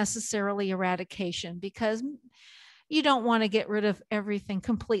 not necessarily eradication, because you don't want to get rid of everything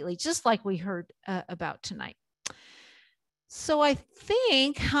completely, just like we heard about tonight. So I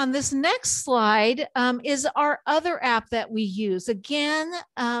think on this next slide is our other app that we use. Again,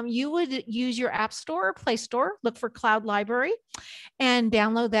 you would use your App Store or Play Store, look for Cloud Library and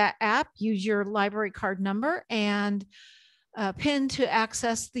download that app, use your library card number and PIN to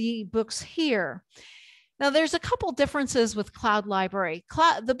access the books here. Now there's a couple differences with Cloud Library.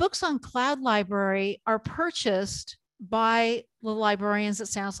 The books on Cloud Library are purchased by the librarians at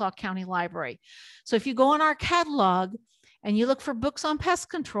Stanislaus County Library. So if you go on our catalog, and you look for books on pest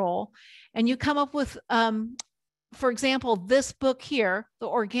control, and you come up with, for example, this book here, The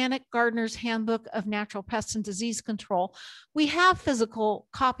Organic Gardener's Handbook of Natural Pest and Disease Control, we have physical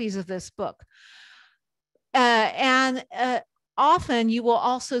copies of this book. And often you will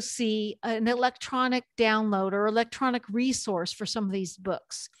also see an electronic download or electronic resource for some of these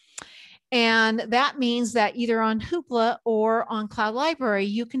books. And that means that either on Hoopla or on Cloud Library,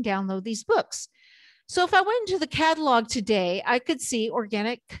 you can download these books. So if I went into the catalog today, I could see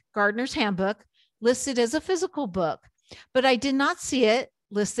Organic Gardener's Handbook listed as a physical book, but I did not see it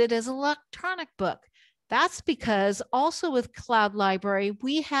listed as an electronic book. That's because also with Cloud Library,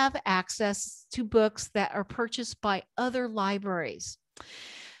 we have access to books that are purchased by other libraries.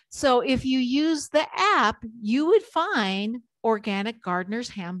 So if you use the app, you would find Organic Gardener's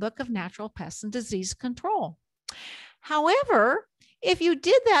Handbook of Natural Pests and Disease Control. However, if you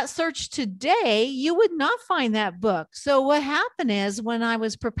did that search today, you would not find that book. So what happened is when I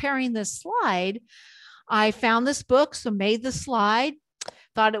was preparing this slide, I found this book, so made the slide,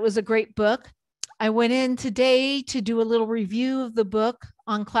 thought it was a great book. I went in today to do a little review of the book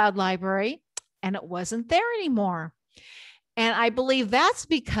on Cloud Library, and it wasn't there anymore. And I believe that's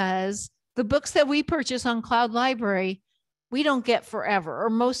because the books that we purchase on Cloud Library, we don't get forever, or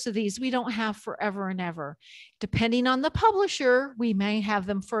most of these we don't have forever and ever. Depending on the publisher, we may have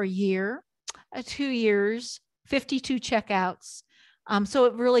them for a year, 2 years, 52 checkouts. So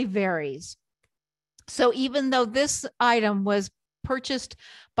it really varies. So even though this item was purchased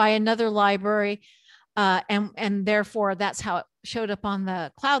by another library, and therefore that's how it showed up on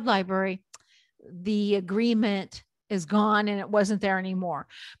the Cloud Library, the agreement is gone and it wasn't there anymore.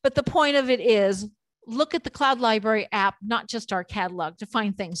 But the point of it is, look at the Cloud Library app, not just our catalog, to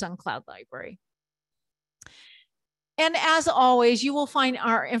find things on Cloud Library. And as always, you will find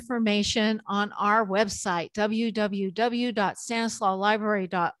our information on our website,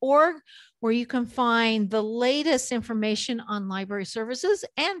 www.stanislawlibrary.org, where you can find the latest information on library services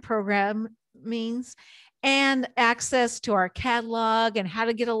and programmings, and access to our catalog and how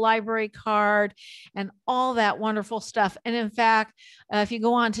to get a library card and all that wonderful stuff. And in fact, if you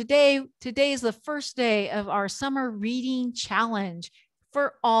go on today is the first day of our summer reading challenge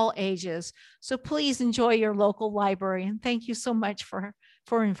for all ages. So please enjoy your local library. And thank you so much for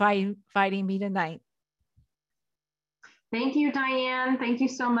inviting me tonight. Thank you, Diane. Thank you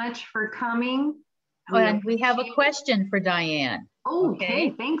so much for coming. And we have a question for Diane.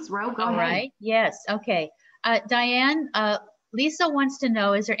 Okay, thanks, Ro. Go ahead. All right. Yes. Okay. Diane, Lisa wants to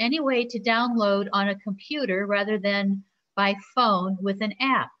know, is there any way to download on a computer rather than by phone with an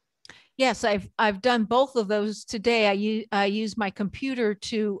app? Yes, I've done both of those today. I use my computer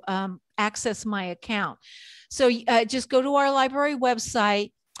to access my account. So just go to our library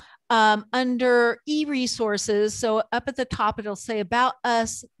website under e-resources. So up at the top, it'll say about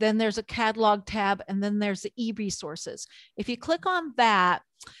us, then there's a catalog tab, and then there's the e-resources. If you click on that,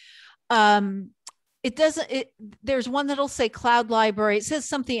 there's one that'll say Cloud Library. It says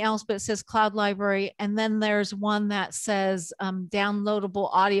something else, but it says Cloud Library. And then there's one that says downloadable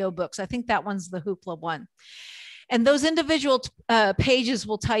audiobooks. I think that one's the Hoopla one. And those individual pages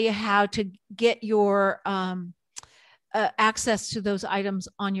will tell you how to get your access to those items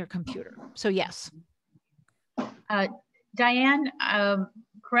on your computer. So yes. Diane,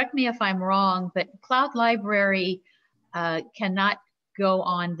 correct me if I'm wrong, but Cloud Library cannot go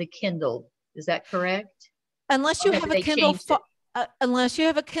on the Kindle. Is that correct? Unless you have a Kindle, unless you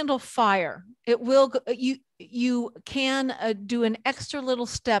have a Kindle Fire, it will go, you can do an extra little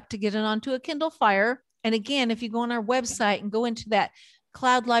step to get it onto a Kindle Fire. And again, if you go on our website and go into that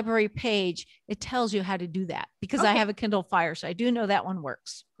Cloud Library page, it tells you how to do that, because I have a Kindle Fire, so I do know that one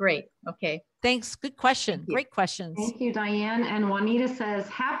works. Great. Okay. Thanks. Good question. Great questions. Thank you, Diane. And Juanita says,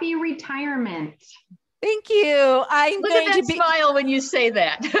 happy retirement. Thank you. I'm Look going at that to smile when you say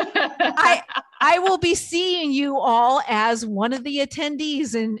that. I will be seeing you all as one of the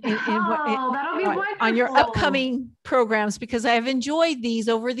attendees that'll be wonderful. On your upcoming programs, because I have enjoyed these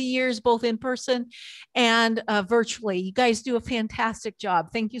over the years, both in person and virtually. You guys do a fantastic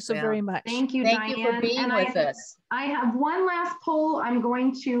job. Thank you so very much. Thank you, Thank Diane. you for being with us. I have one last poll I'm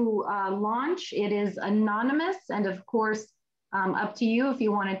going to launch. It is anonymous, and of course, up to you if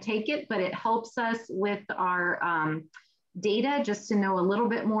you want to take it, but it helps us with our data just to know a little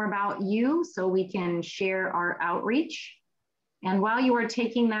bit more about you so we can share our outreach. And while you are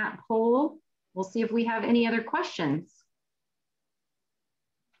taking that poll, we'll see if we have any other questions.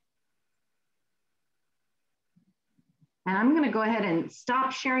 And I'm going to go ahead and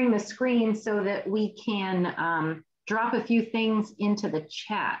stop sharing the screen so that we can drop a few things into the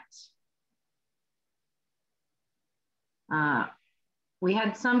chat. We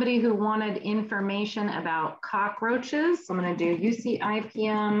had somebody who wanted information about cockroaches. So I'm going to do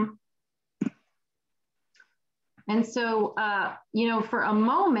UCIPM. And so, you know, for a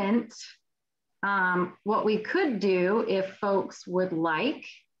moment, what we could do, if folks would like,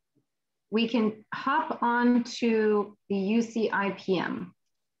 we can hop onto the UCIPM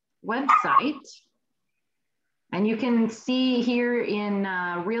website. And you can see here in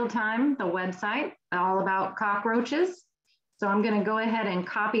real time the website all about cockroaches. So I'm going to go ahead and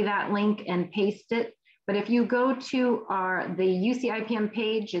copy that link and paste it But if you go to the UC IPM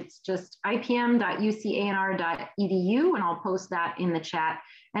page, it's just ipm.ucanr.edu, and I'll post that in the chat.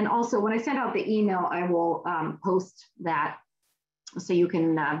 And also when I send out the email, I will post that so you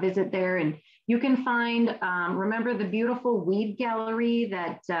can visit there, and you can find, remember the beautiful weed gallery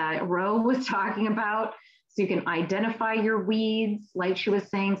that Ro was talking about? So you can identify your weeds. Like she was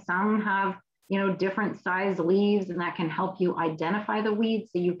saying, some have, you know, different size leaves, and that can help you identify the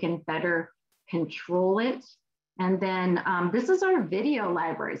weeds so you can better control it. And then this is our video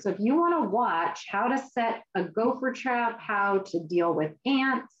library. So if you want to watch how to set a gopher trap, how to deal with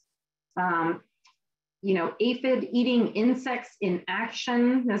ants, you know, aphid eating insects in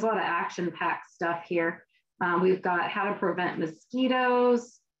action. There's a lot of action-packed stuff here. We've got how to prevent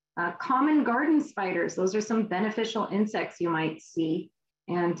mosquitoes, common garden spiders. Those are some beneficial insects you might see,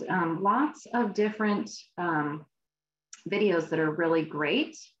 and lots of different videos that are really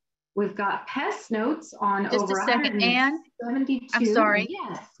great. We've got pest notes on just over a second, Anne. 172. I'm sorry.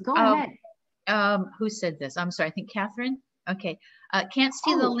 Yes, go ahead. Who said this? I'm sorry. I think Catherine. Okay. Can't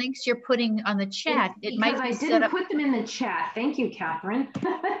see the links you're putting on the chat. It might be I didn't put them in the chat. Thank you, Catherine.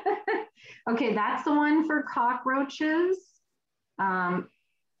 Okay, that's the one for cockroaches.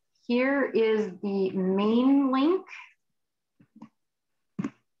 Here is the main link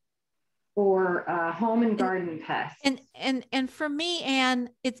for home and garden pests. And for me, Anne,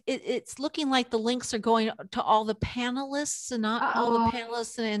 it's looking like the links are going to all the panelists and not all the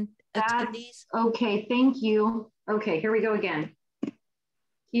panelists and attendees. Okay, thank you. Okay, here we go again.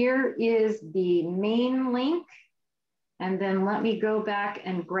 Here is the main link. And then let me go back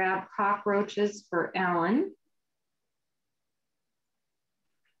and grab cockroaches for Ellen.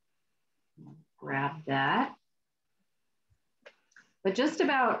 Grab that. But just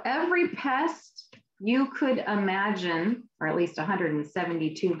about every pest you could imagine, or at least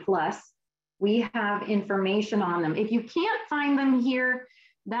 172 plus, we have information on them. If you can't find them here,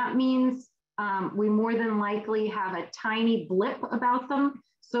 that means we more than likely have a tiny blip about them.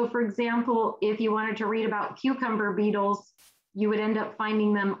 So for example, if you wanted to read about cucumber beetles, you would end up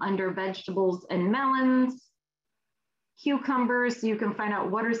finding them under vegetables and melons, cucumbers. So you can find out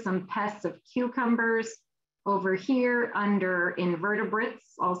what are some pests of cucumbers. Over here under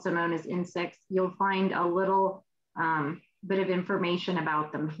invertebrates, also known as insects, you'll find a little bit of information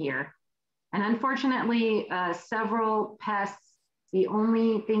about them here. And unfortunately, several pests, the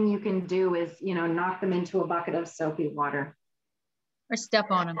only thing you can do is, you know, knock them into a bucket of soapy water. Or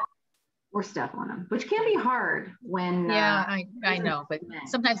step on them. Or step on them, which can be hard when... Yeah, I know, but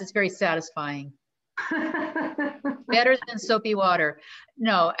sometimes it's very satisfying. Better than soapy water.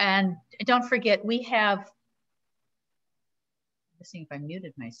 No, and don't forget, we have... Let's see if I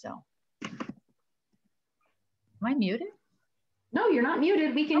muted myself. Am I muted? No, you're not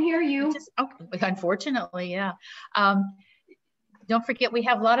muted. We can hear you. Okay. Unfortunately, yeah. Don't forget, we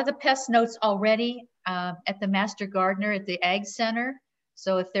have a lot of the pest notes already at the Master Gardener at the Ag Center.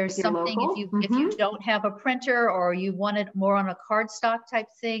 So if there's something, if you don't have a printer or you want it more on a cardstock type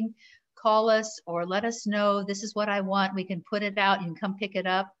thing, call us or let us know. This is what I want. We can put it out. You can come pick it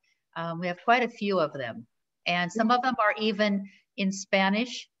up. We have quite a few of them, and some of them are even in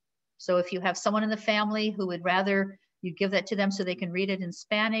Spanish. So if you have someone in the family who would rather you give that to them so they can read it in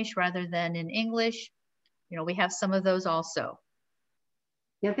Spanish rather than in English, you know, we have some of those also.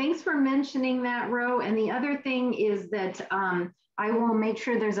 Yeah, thanks for mentioning that, Ro. And the other thing is that I will make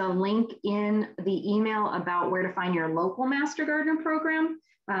sure there's a link in the email about where to find your local Master Gardener program.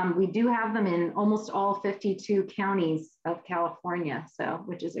 We do have them in almost all 52 counties of California, so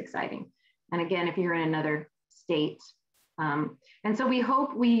which is exciting. And again, if you're in another state. And so we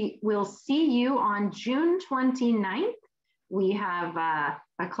hope we will see you on June 29th. We have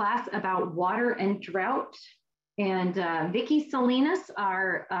a class about water and drought. And Vicki Salinas,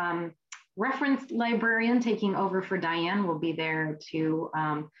 our reference librarian taking over for Diane, will be there to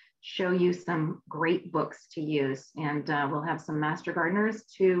show you some great books to use. And we'll have some Master Gardeners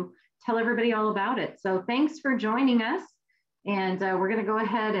to tell everybody all about it. So thanks for joining us. And we're going to go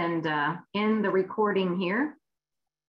ahead and end the recording here.